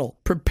university model,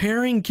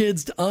 preparing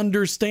kids to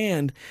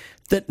understand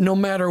that no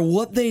matter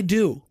what they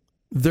do,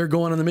 they're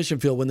going on the mission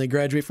field when they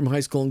graduate from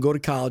high school and go to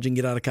college and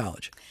get out of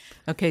college?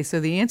 Okay, so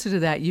the answer to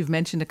that you've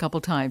mentioned a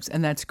couple times,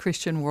 and that's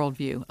Christian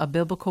worldview, a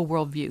biblical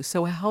worldview.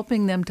 So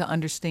helping them to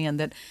understand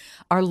that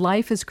our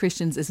life as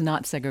Christians is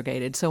not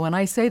segregated. So when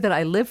I say that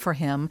I live for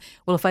Him,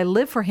 well, if I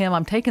live for Him,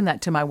 I'm taking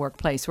that to my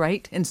workplace,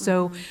 right? And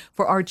so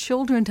for our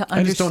children to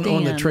understand... I just don't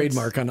own the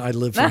trademark on I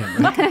live for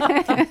Him.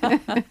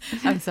 Right?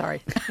 I'm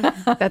sorry.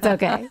 That's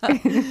okay.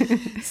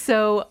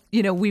 So,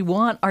 we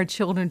want our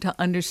children to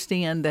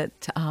understand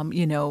that,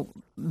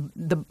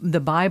 the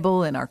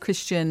Bible and our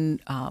Christian,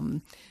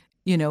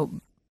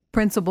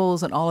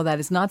 principles and all of that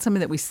is not something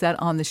that we set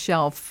on the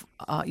shelf,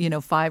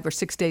 5 or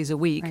 6 days a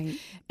week, Right.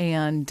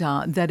 and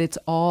that it's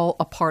all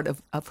a part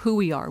of who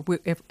we are.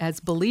 As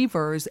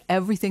believers,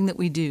 everything that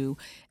we do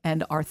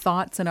and our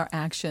thoughts and our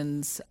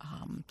actions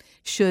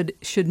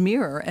should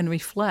mirror and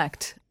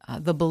reflect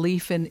the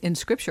belief in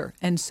Scripture.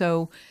 And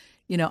so,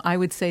 I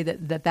would say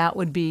that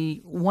would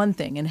be one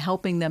thing in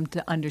helping them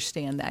to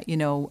understand that.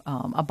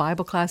 A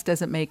Bible class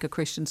doesn't make a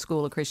Christian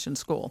school a Christian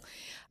school.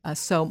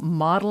 So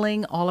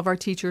modeling, all of our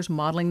teachers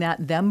modeling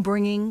that, them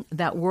bringing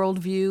that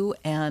worldview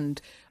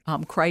and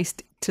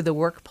Christ to the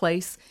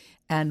workplace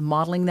and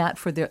modeling that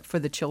for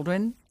the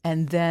children.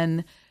 And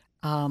then,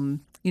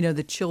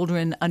 the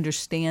children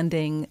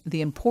understanding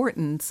the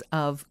importance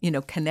of,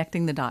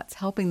 connecting the dots,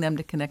 helping them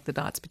to connect the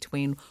dots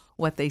between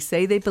what they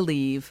say they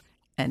believe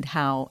and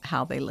how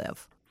they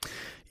live.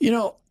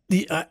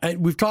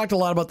 We've talked a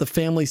lot about the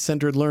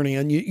family-centered learning,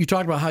 and you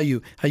talked about how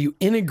you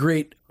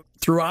integrate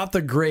throughout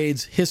the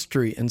grades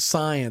history and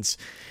science.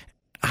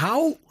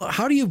 How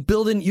do you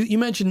build in? You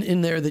mentioned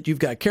in there that you've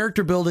got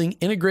character building,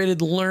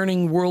 integrated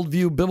learning,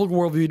 worldview, biblical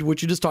worldview,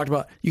 which you just talked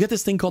about. You got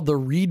this thing called the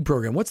READ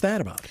program. What's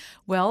that about?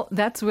 Well,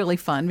 that's really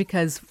fun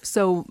because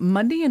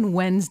Monday and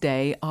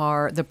Wednesday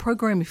the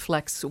program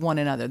reflects one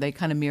another. They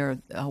kind of mirror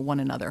one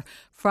another.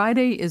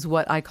 Friday is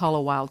what I call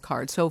a wild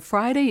card. So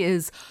Friday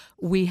is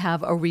we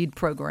have a READ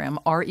program,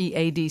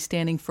 READ,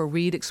 standing for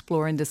Read,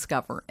 Explore, and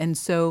Discover. And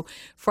so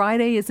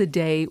Friday is a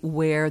day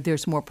where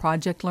there's more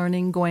project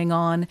learning going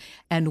on,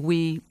 and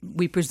we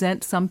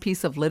present some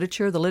piece of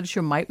literature. The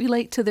literature might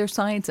relate to their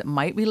science, it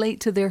might relate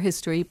to their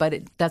history, but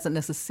it doesn't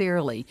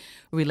necessarily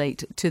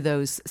relate to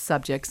those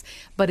subjects.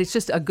 But it's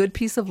just a good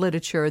piece of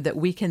literature that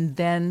we can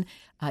then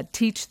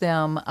teach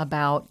them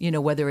about,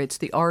 whether it's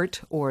the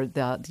art or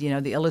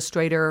the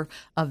illustrator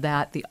of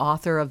that, the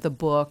author of the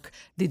book,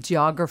 the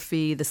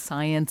geography, the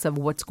science of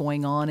what's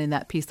going on in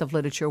that piece of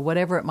literature,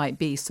 whatever it might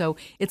be. So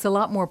it's a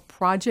lot more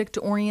project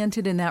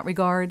oriented in that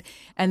regard.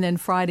 And then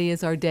Friday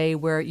is our day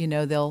where,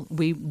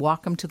 we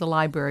walk them to the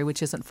library,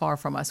 which isn't far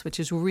from us, which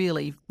is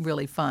really,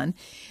 really fun.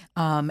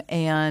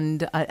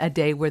 And a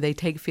day where they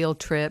take field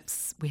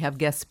trips. We have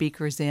guest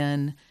speakers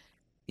in.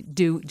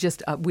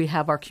 We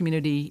have our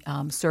community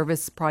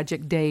service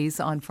project days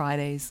on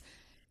Fridays.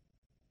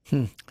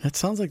 That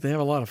sounds like they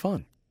have a lot of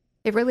fun.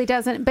 It really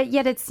doesn't, but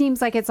yet it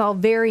seems like it's all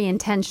very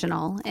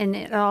intentional, and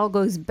it all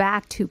goes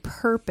back to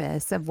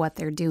purpose of what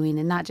they're doing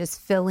and not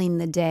just filling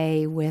the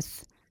day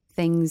with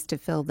things to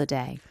fill the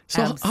day.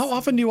 So how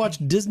often do you watch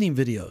Disney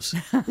videos?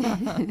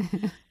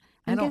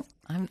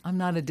 I'm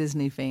not a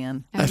Disney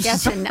fan. I'm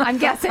guessing I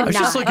was not.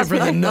 just looking for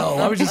the no.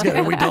 I was just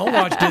kidding. We don't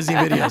watch Disney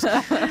videos.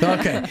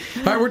 Okay.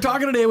 All right. We're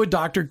talking today with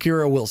Dr.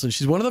 Kira Wilson.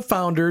 She's one of the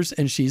founders,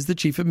 and she's the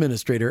chief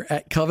administrator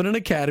at Covenant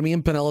Academy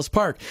in Pinellas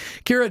Park.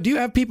 Kira, do you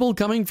have people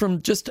coming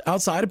from just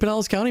outside of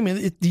Pinellas County? I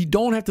mean, you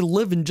don't have to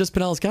live in just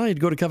Pinellas County to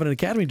go to Covenant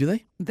Academy, do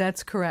they?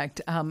 That's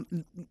correct.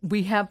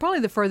 We have probably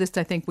the furthest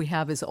I think we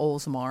have is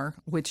Oldsmar,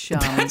 which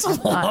that's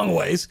a long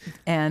ways.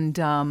 And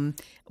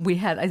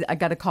I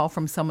got a call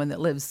from someone that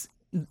lives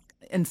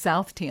in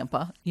South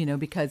Tampa,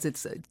 because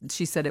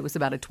she said it was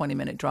about a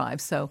 20-minute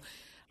drive. So,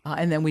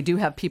 and then we do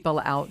have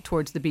people out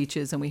towards the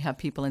beaches, and we have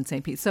people in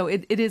St. Pete. So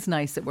it is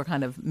nice that we're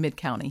kind of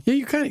mid-county.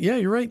 Yeah,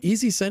 you're right.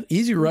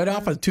 Easy right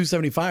off of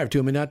 275 too.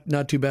 I mean,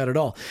 not too bad at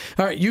all.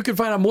 All right, you can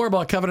find out more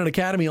about Covenant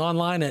Academy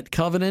online at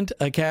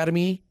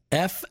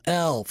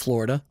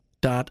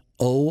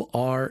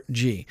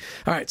covenantacademyflflorida.org.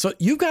 All right, so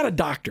you've got a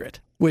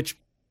doctorate, which,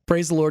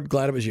 praise the Lord,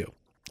 glad it was you.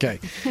 Okay.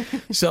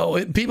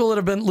 So people that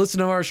have been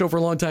listening to our show for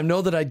a long time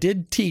know that I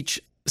did teach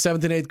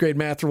 7th and 8th grade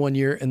math for 1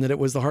 year, and that it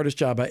was the hardest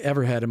job I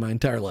ever had in my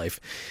entire life,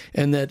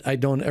 and that I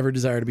don't ever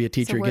desire to be a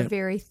teacher again. So we're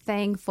very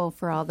thankful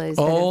for all those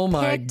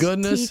my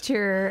goodness,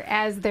 teacher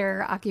as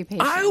their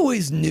occupation. I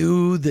always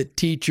knew that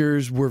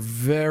teachers were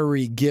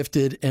very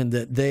gifted and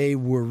that they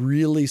were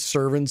really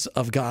servants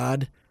of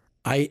God.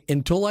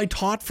 Until I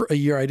taught for a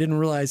year, I didn't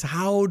realize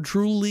how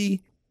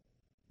truly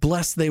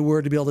blessed they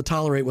were to be able to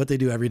tolerate what they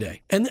do every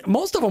day. And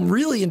most of them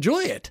really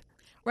enjoy it.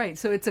 Right.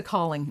 So it's a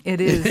calling. It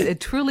is. It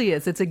truly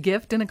is. It's a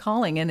gift and a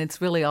calling, and it's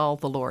really all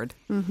the Lord.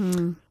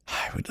 Mm-hmm.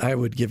 I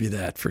would give you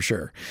that for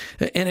sure.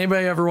 And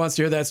anybody ever wants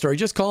to hear that story,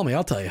 just call me.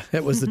 I'll tell you.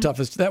 It was the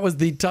toughest. That was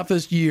the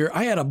toughest year.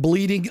 I had a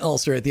bleeding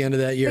ulcer at the end of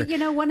that year.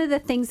 But one of the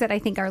things that I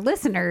think our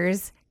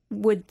listeners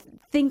would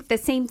think the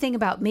same thing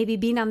about maybe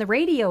being on the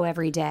radio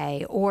every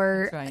day,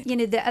 or right.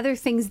 The other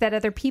things that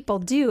other people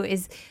do,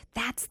 is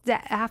that's the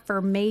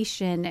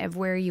affirmation of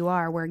where you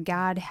are, where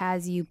God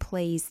has you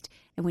placed,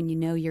 and when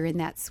you're in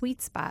that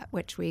sweet spot,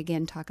 which we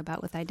again talk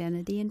about with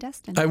identity and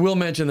destiny. I will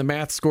mention the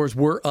math scores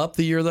were up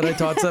the year that I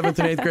taught 7th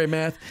and 8th grade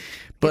math.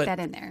 But get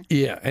that in there.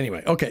 Yeah.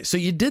 Anyway. Okay. So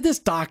you did this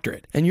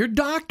doctorate, and your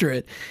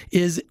doctorate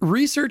is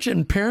research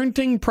and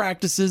parenting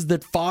practices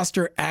that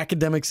foster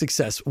academic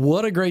success.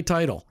 What a great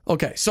title.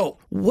 Okay. So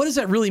what does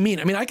that really mean?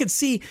 I mean, I could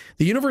see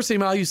the university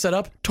model you set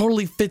up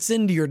totally fits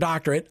into your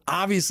doctorate.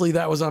 Obviously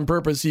that was on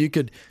purpose so you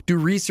could do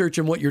research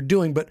in what you're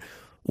doing, but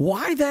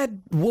why that?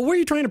 What were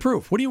you trying to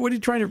prove? What are you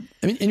trying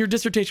to, in your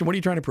dissertation, what are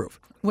you trying to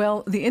prove?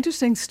 Well, the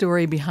interesting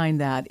story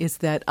behind that is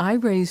that I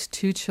raised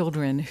 2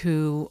 children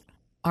who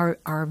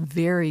are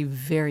very,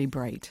 very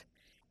bright.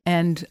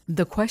 And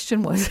the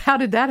question was, how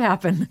did that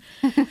happen?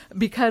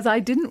 Because I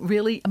didn't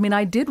really,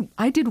 I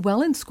did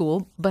well in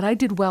school, but I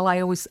did well.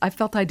 I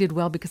felt I did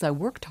well because I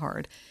worked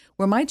hard.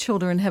 Where my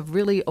children have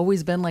really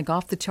always been like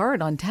off the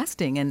chart on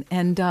testing.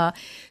 And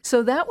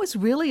so that was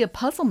really a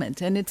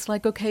puzzlement. And it's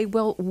like, okay,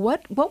 well,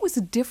 what was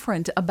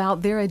different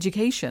about their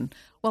education?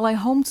 Well, I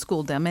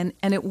homeschooled them, and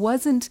it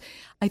wasn't,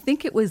 I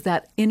think it was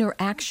that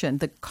interaction,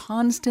 the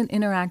constant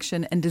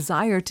interaction and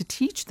desire to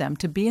teach them,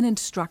 to be an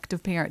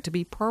instructive parent, to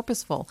be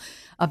purposeful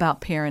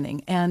about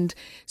parenting. And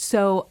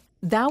so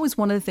that was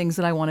one of the things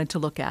that I wanted to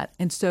look at.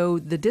 And so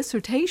the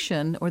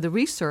dissertation, or the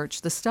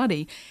research, the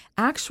study,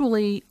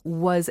 actually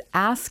was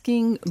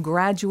asking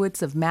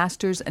graduates of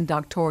master's and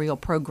doctoral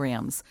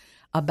programs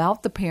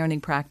about the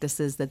parenting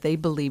practices that they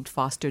believed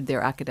fostered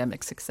their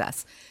academic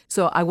success.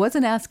 So I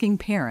wasn't asking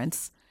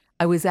parents,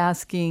 I was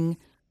asking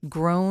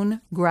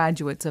grown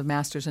graduates of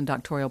master's and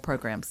doctoral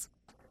programs.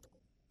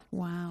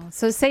 Wow.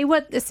 So say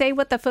what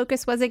the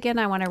focus was again.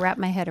 I want to wrap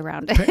my head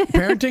around it.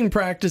 Parenting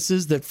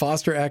practices that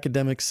foster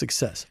academic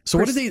success. So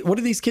what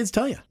do these kids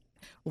tell you?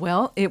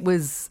 Well, it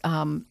was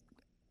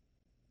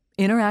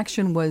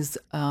interaction was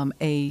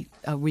a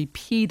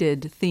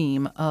repeated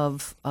theme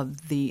of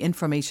the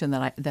information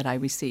that I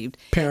received.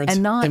 Parents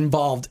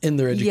involved in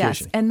their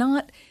education.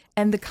 Yes,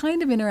 And the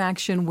kind of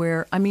interaction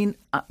where, I mean,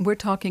 we're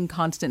talking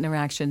constant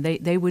interaction.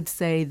 They would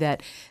say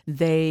that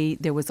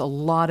there was a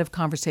lot of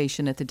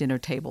conversation at the dinner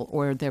table,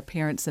 or their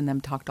parents and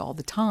them talked all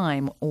the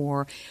time,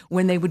 or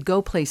when they would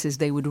go places,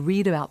 they would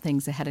read about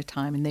things ahead of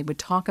time and they would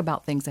talk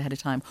about things ahead of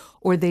time,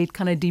 or they'd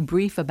kind of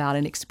debrief about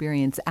an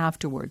experience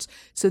afterwards.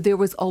 So there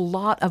was a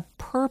lot of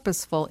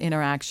purposeful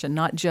interaction,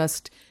 not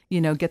just,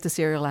 get the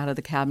cereal out of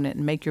the cabinet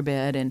and make your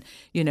bed and,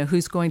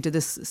 who's going to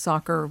this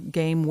soccer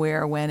game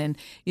where, when, and,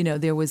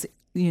 there was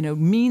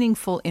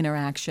meaningful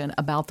interaction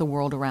about the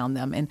world around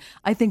them. And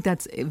I think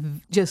that's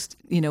just,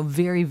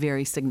 very,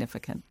 very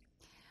significant.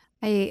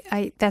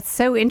 That's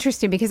so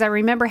interesting, because I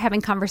remember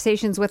having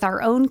conversations with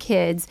our own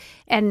kids,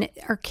 and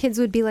our kids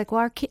would be like,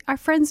 well, our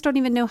friends don't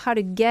even know how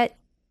to get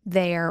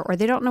there, or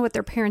they don't know what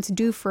their parents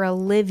do for a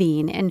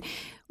living. And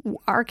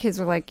our kids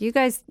were like, you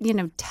guys,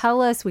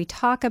 tell us, we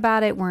talk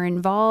about it, we're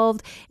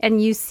involved.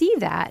 And you see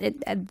that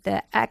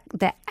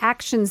the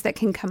actions that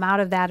can come out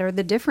of that, or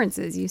the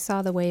differences. You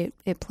saw the way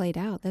it played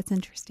out. That's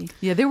interesting.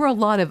 Yeah, there were a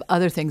lot of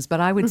other things,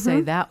 but I would say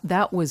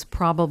that was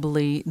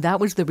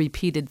the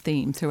repeated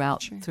theme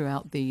throughout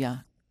the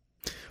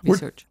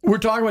research. We're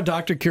talking about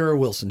Dr. Kira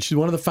Wilson. She's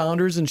one of the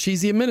founders, and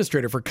she's the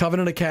administrator for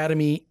Covenant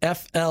Academy,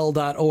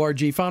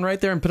 FL.org, found right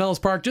there in Pinellas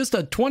Park, just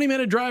a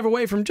 20-minute drive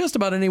away from just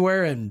about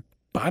anywhere in,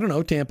 I don't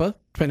know, Tampa,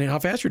 depending on how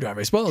fast you drive,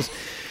 I suppose.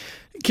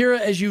 Kira,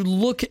 as you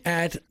look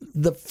at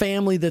the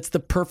family that's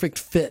the perfect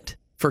fit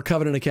for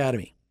Covenant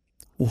Academy,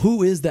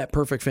 who is that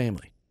perfect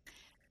family?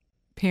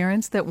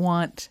 Parents that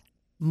want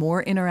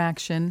more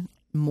interaction,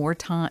 more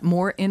time,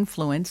 more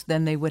influence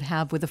than they would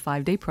have with a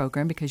 5-day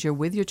program, because you're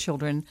with your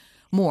children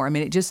more. I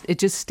mean, it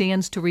just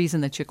stands to reason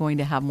that you're going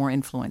to have more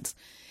influence.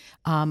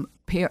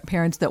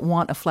 Parents that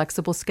want a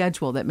flexible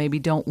schedule, that maybe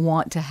don't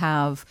want to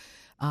have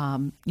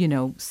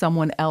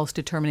someone else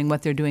determining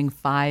what they're doing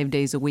 5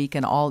 days a week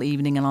and all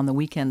evening and on the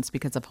weekends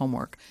because of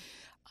homework.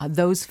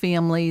 Those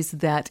families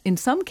that, in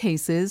some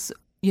cases,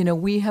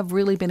 we have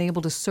really been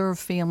able to serve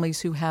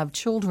families who have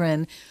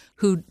children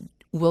who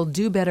will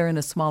do better in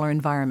a smaller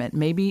environment.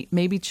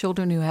 Maybe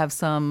children who have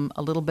a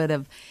little bit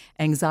of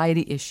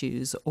anxiety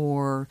issues,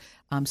 or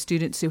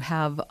students who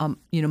have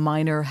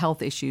minor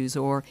health issues,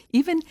 or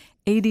even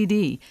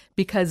ADD,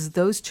 because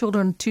those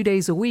children 2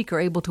 days a week are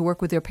able to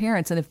work with their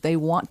parents, and if they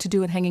want to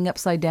do it hanging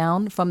upside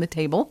down from the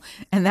table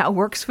and that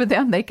works for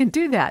them, they can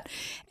do that.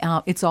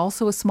 It's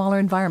also a smaller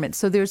environment,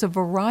 so there's a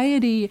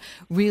variety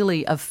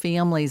really of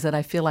families that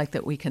I feel like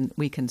that we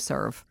can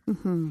serve.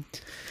 Mm-hmm.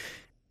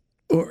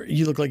 Or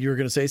you look like you were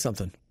going to say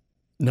something.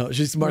 No,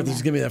 Martha's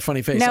just giving me that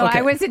funny face. No, okay.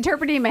 I was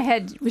interpreting in my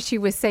head what she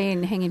was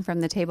saying, hanging from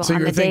the table so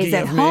on the days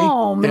at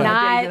home,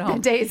 not the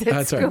days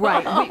at school.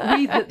 Right.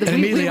 And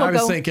immediately I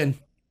was thinking,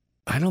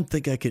 I don't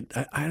think I could.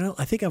 I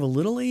think I have a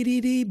little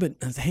ADD, but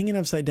hanging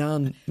upside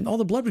down, all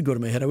the blood would go to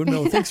my head. I wouldn't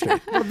be able to think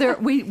straight. Well,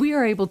 we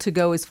are able to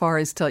go as far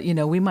as to,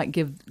 we might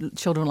give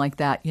children like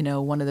that,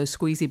 one of those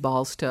squeezy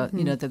balls to,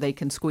 that they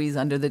can squeeze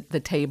under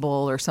the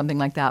table or something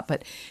like that.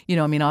 But,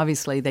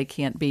 obviously they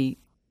can't be,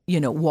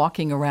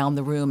 walking around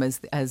the room as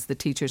the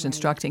teacher's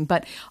instructing.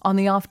 But on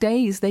the off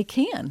days, they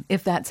can,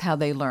 if that's how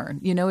they learn.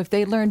 If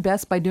they learn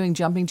best by doing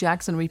jumping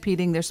jacks and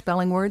repeating their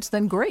spelling words,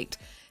 then great.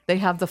 They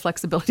have the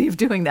flexibility of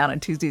doing that on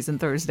Tuesdays and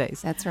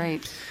Thursdays. That's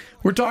right.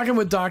 We're talking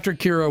with Dr.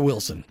 Kira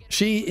Wilson.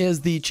 She is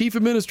the chief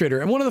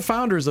administrator and one of the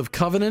founders of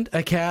Covenant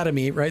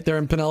Academy right there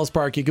in Pinellas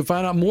Park. You can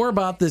find out more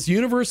about this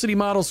university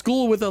model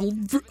school with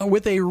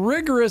a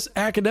rigorous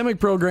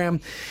academic program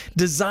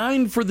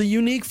designed for the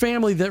unique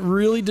family that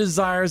really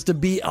desires to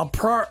be a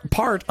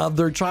part of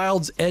their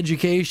child's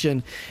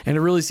education and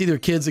to really see their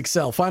kids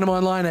excel. Find them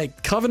online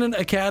at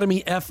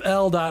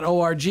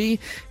covenantacademyfl.org,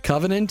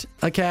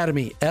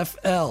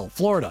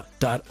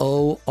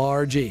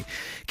 covenantacademyfl.Florida.org.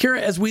 Kira,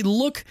 as we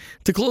look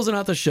to closing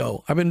out the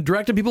show, I've been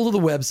directing people to the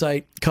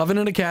website,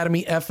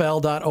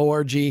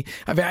 covenantacademyfl.org.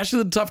 I've asked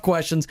you the tough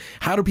questions.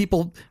 How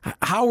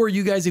are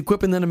you guys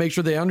equipping them to make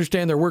sure they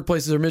understand their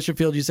workplaces, their mission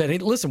field? You said, hey,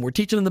 listen, we're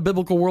teaching in the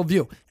biblical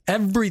worldview.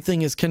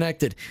 Everything is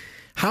connected.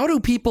 How do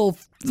people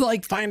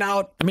find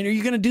out? I mean, are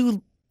you going to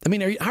do,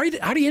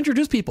 how do you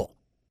introduce people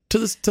to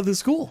the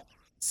school?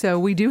 So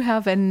we do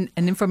have an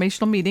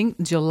informational meeting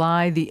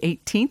July the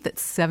 18th at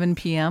 7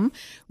 p.m.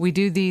 We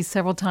do these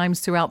several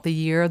times throughout the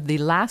year. The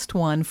last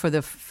one for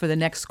the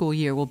next school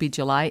year will be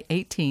July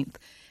 18th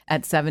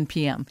at 7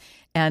 p.m.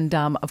 And,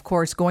 of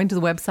course, going to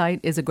the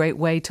website is a great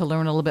way to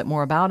learn a little bit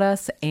more about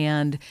us,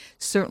 and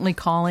certainly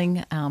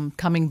calling,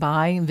 coming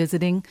by and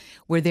visiting.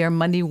 We're there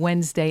Monday,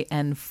 Wednesday,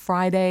 and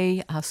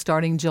Friday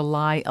starting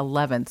July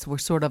 11th. We're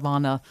sort of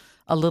on a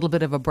little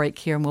bit of a break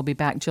here, and we'll be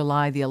back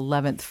July the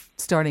 11th,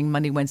 starting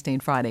Monday, Wednesday,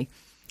 and Friday.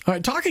 All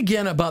right, talk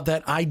again about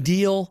that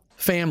ideal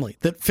family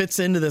that fits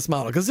into this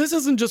model, because this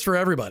isn't just for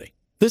everybody.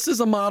 This is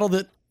a model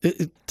that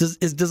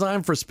is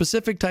designed for a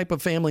specific type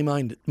of family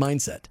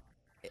mindset.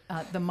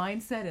 The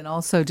mindset, and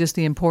also just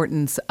the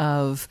importance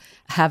of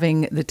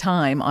having the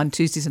time on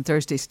Tuesdays and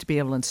Thursdays to be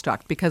able to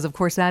instruct, because of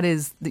course that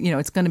is,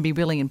 it's going to be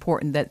really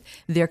important that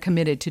they're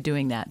committed to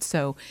doing that.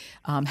 So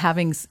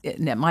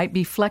it might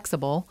be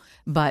flexible,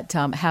 but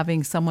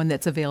having someone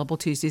that's available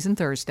Tuesdays and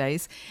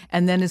Thursdays.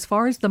 And then as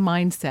far as the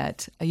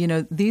mindset,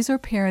 these are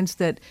parents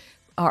that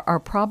are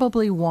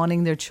probably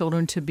wanting their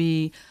children to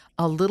be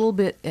a little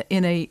bit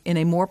in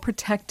a more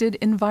protected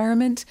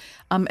environment.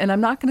 And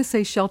I'm not going to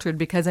say sheltered,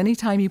 because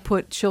anytime you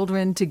put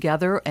children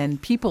together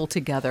and people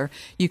together,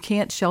 you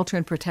can't shelter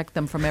and protect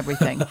them from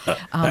everything.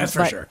 That's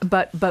for sure.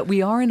 But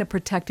we are in a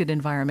protected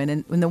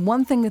environment. And the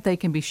one thing that they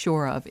can be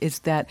sure of is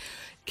that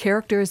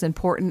character is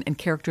important and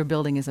character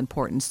building is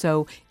important.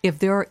 So if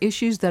there are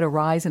issues that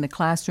arise in a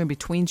classroom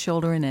between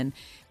children and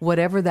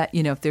whatever that,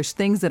 if there's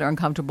things that are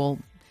uncomfortable,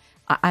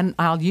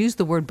 I'll use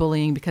the word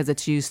bullying because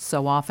it's used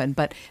so often,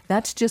 but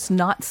that's just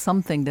not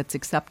something that's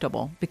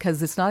acceptable,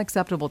 because it's not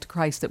acceptable to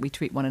Christ that we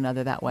treat one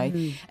another that way.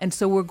 Mm-hmm. And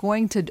so we're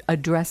going to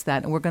address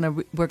that, and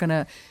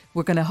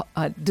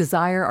our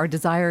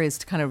desire is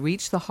to kind of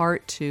reach the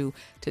heart, to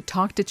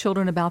talk to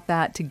children about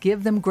that, to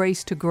give them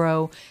grace to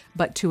grow,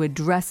 but to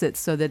address it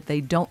so that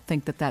they don't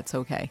think that that's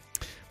okay.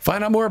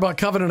 Find out more about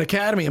Covenant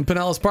Academy in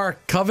Pinellas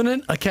Park.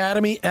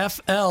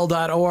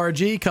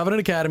 CovenantAcademyFL.org. Covenant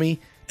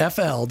Academy.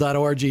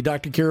 FL.org.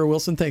 Dr. Kira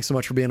Wilson, thanks so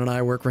much for being on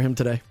I Work for Him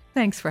today.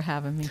 Thanks for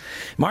having me.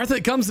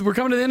 Martha, we're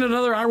coming to the end of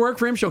another I Work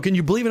for Him show. Can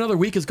you believe another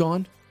week is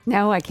gone?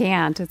 No, I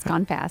can't. It's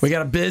gone fast. We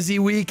got a busy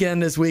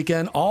weekend this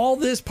weekend. All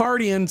this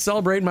partying,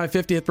 celebrating my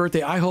 50th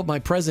birthday. I hope my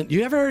present.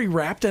 You ever already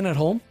wrapped in at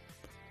home?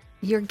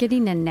 You're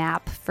getting a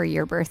nap for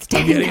your birthday.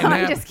 I'm getting a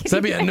nap. So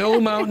that'd be a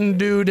no Mountain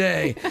Dew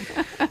day.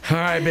 All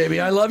right, baby.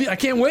 I love you. I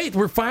can't wait.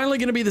 We're finally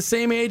going to be the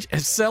same age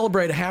and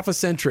celebrate half a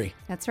century.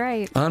 That's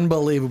right.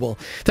 Unbelievable.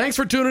 Thanks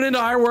for tuning in to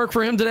I Work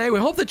for Him today. We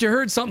hope that you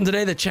heard something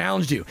today that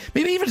challenged you.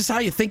 Maybe even just how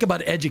you think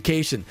about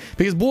education.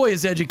 Because boy,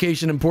 is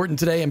education important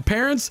today. And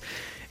parents,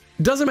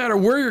 it doesn't matter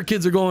where your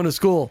kids are going to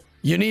school.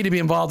 You need to be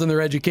involved in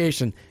their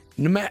education.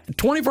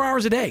 24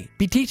 hours a day.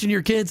 Be teaching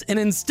your kids and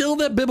instill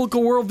that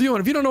biblical worldview. And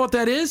if you don't know what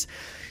that is,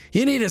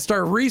 you need to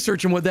start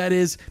researching what that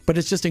is, but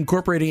it's just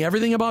incorporating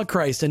everything about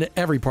Christ into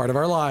every part of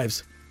our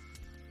lives.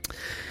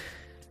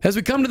 As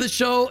we come to the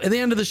show, at the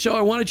end of the show,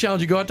 I want to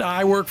challenge you, go out to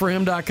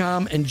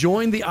iworkforhim.com and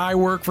join the I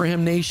Work for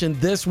Him Nation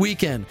this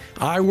weekend.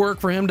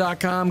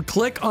 iworkforhim.com,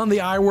 click on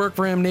the I Work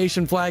for Him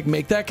Nation flag,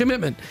 make that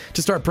commitment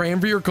to start praying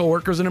for your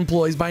coworkers and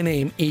employees by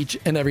name each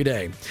and every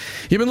day.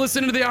 You've been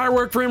listening to the I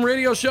Work for Him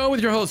radio show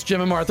with your hosts, Jim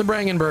and Martha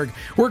Brangenberg.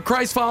 We're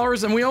Christ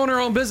followers and we own our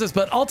own business,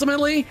 but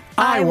ultimately,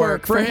 I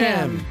work for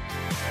Him.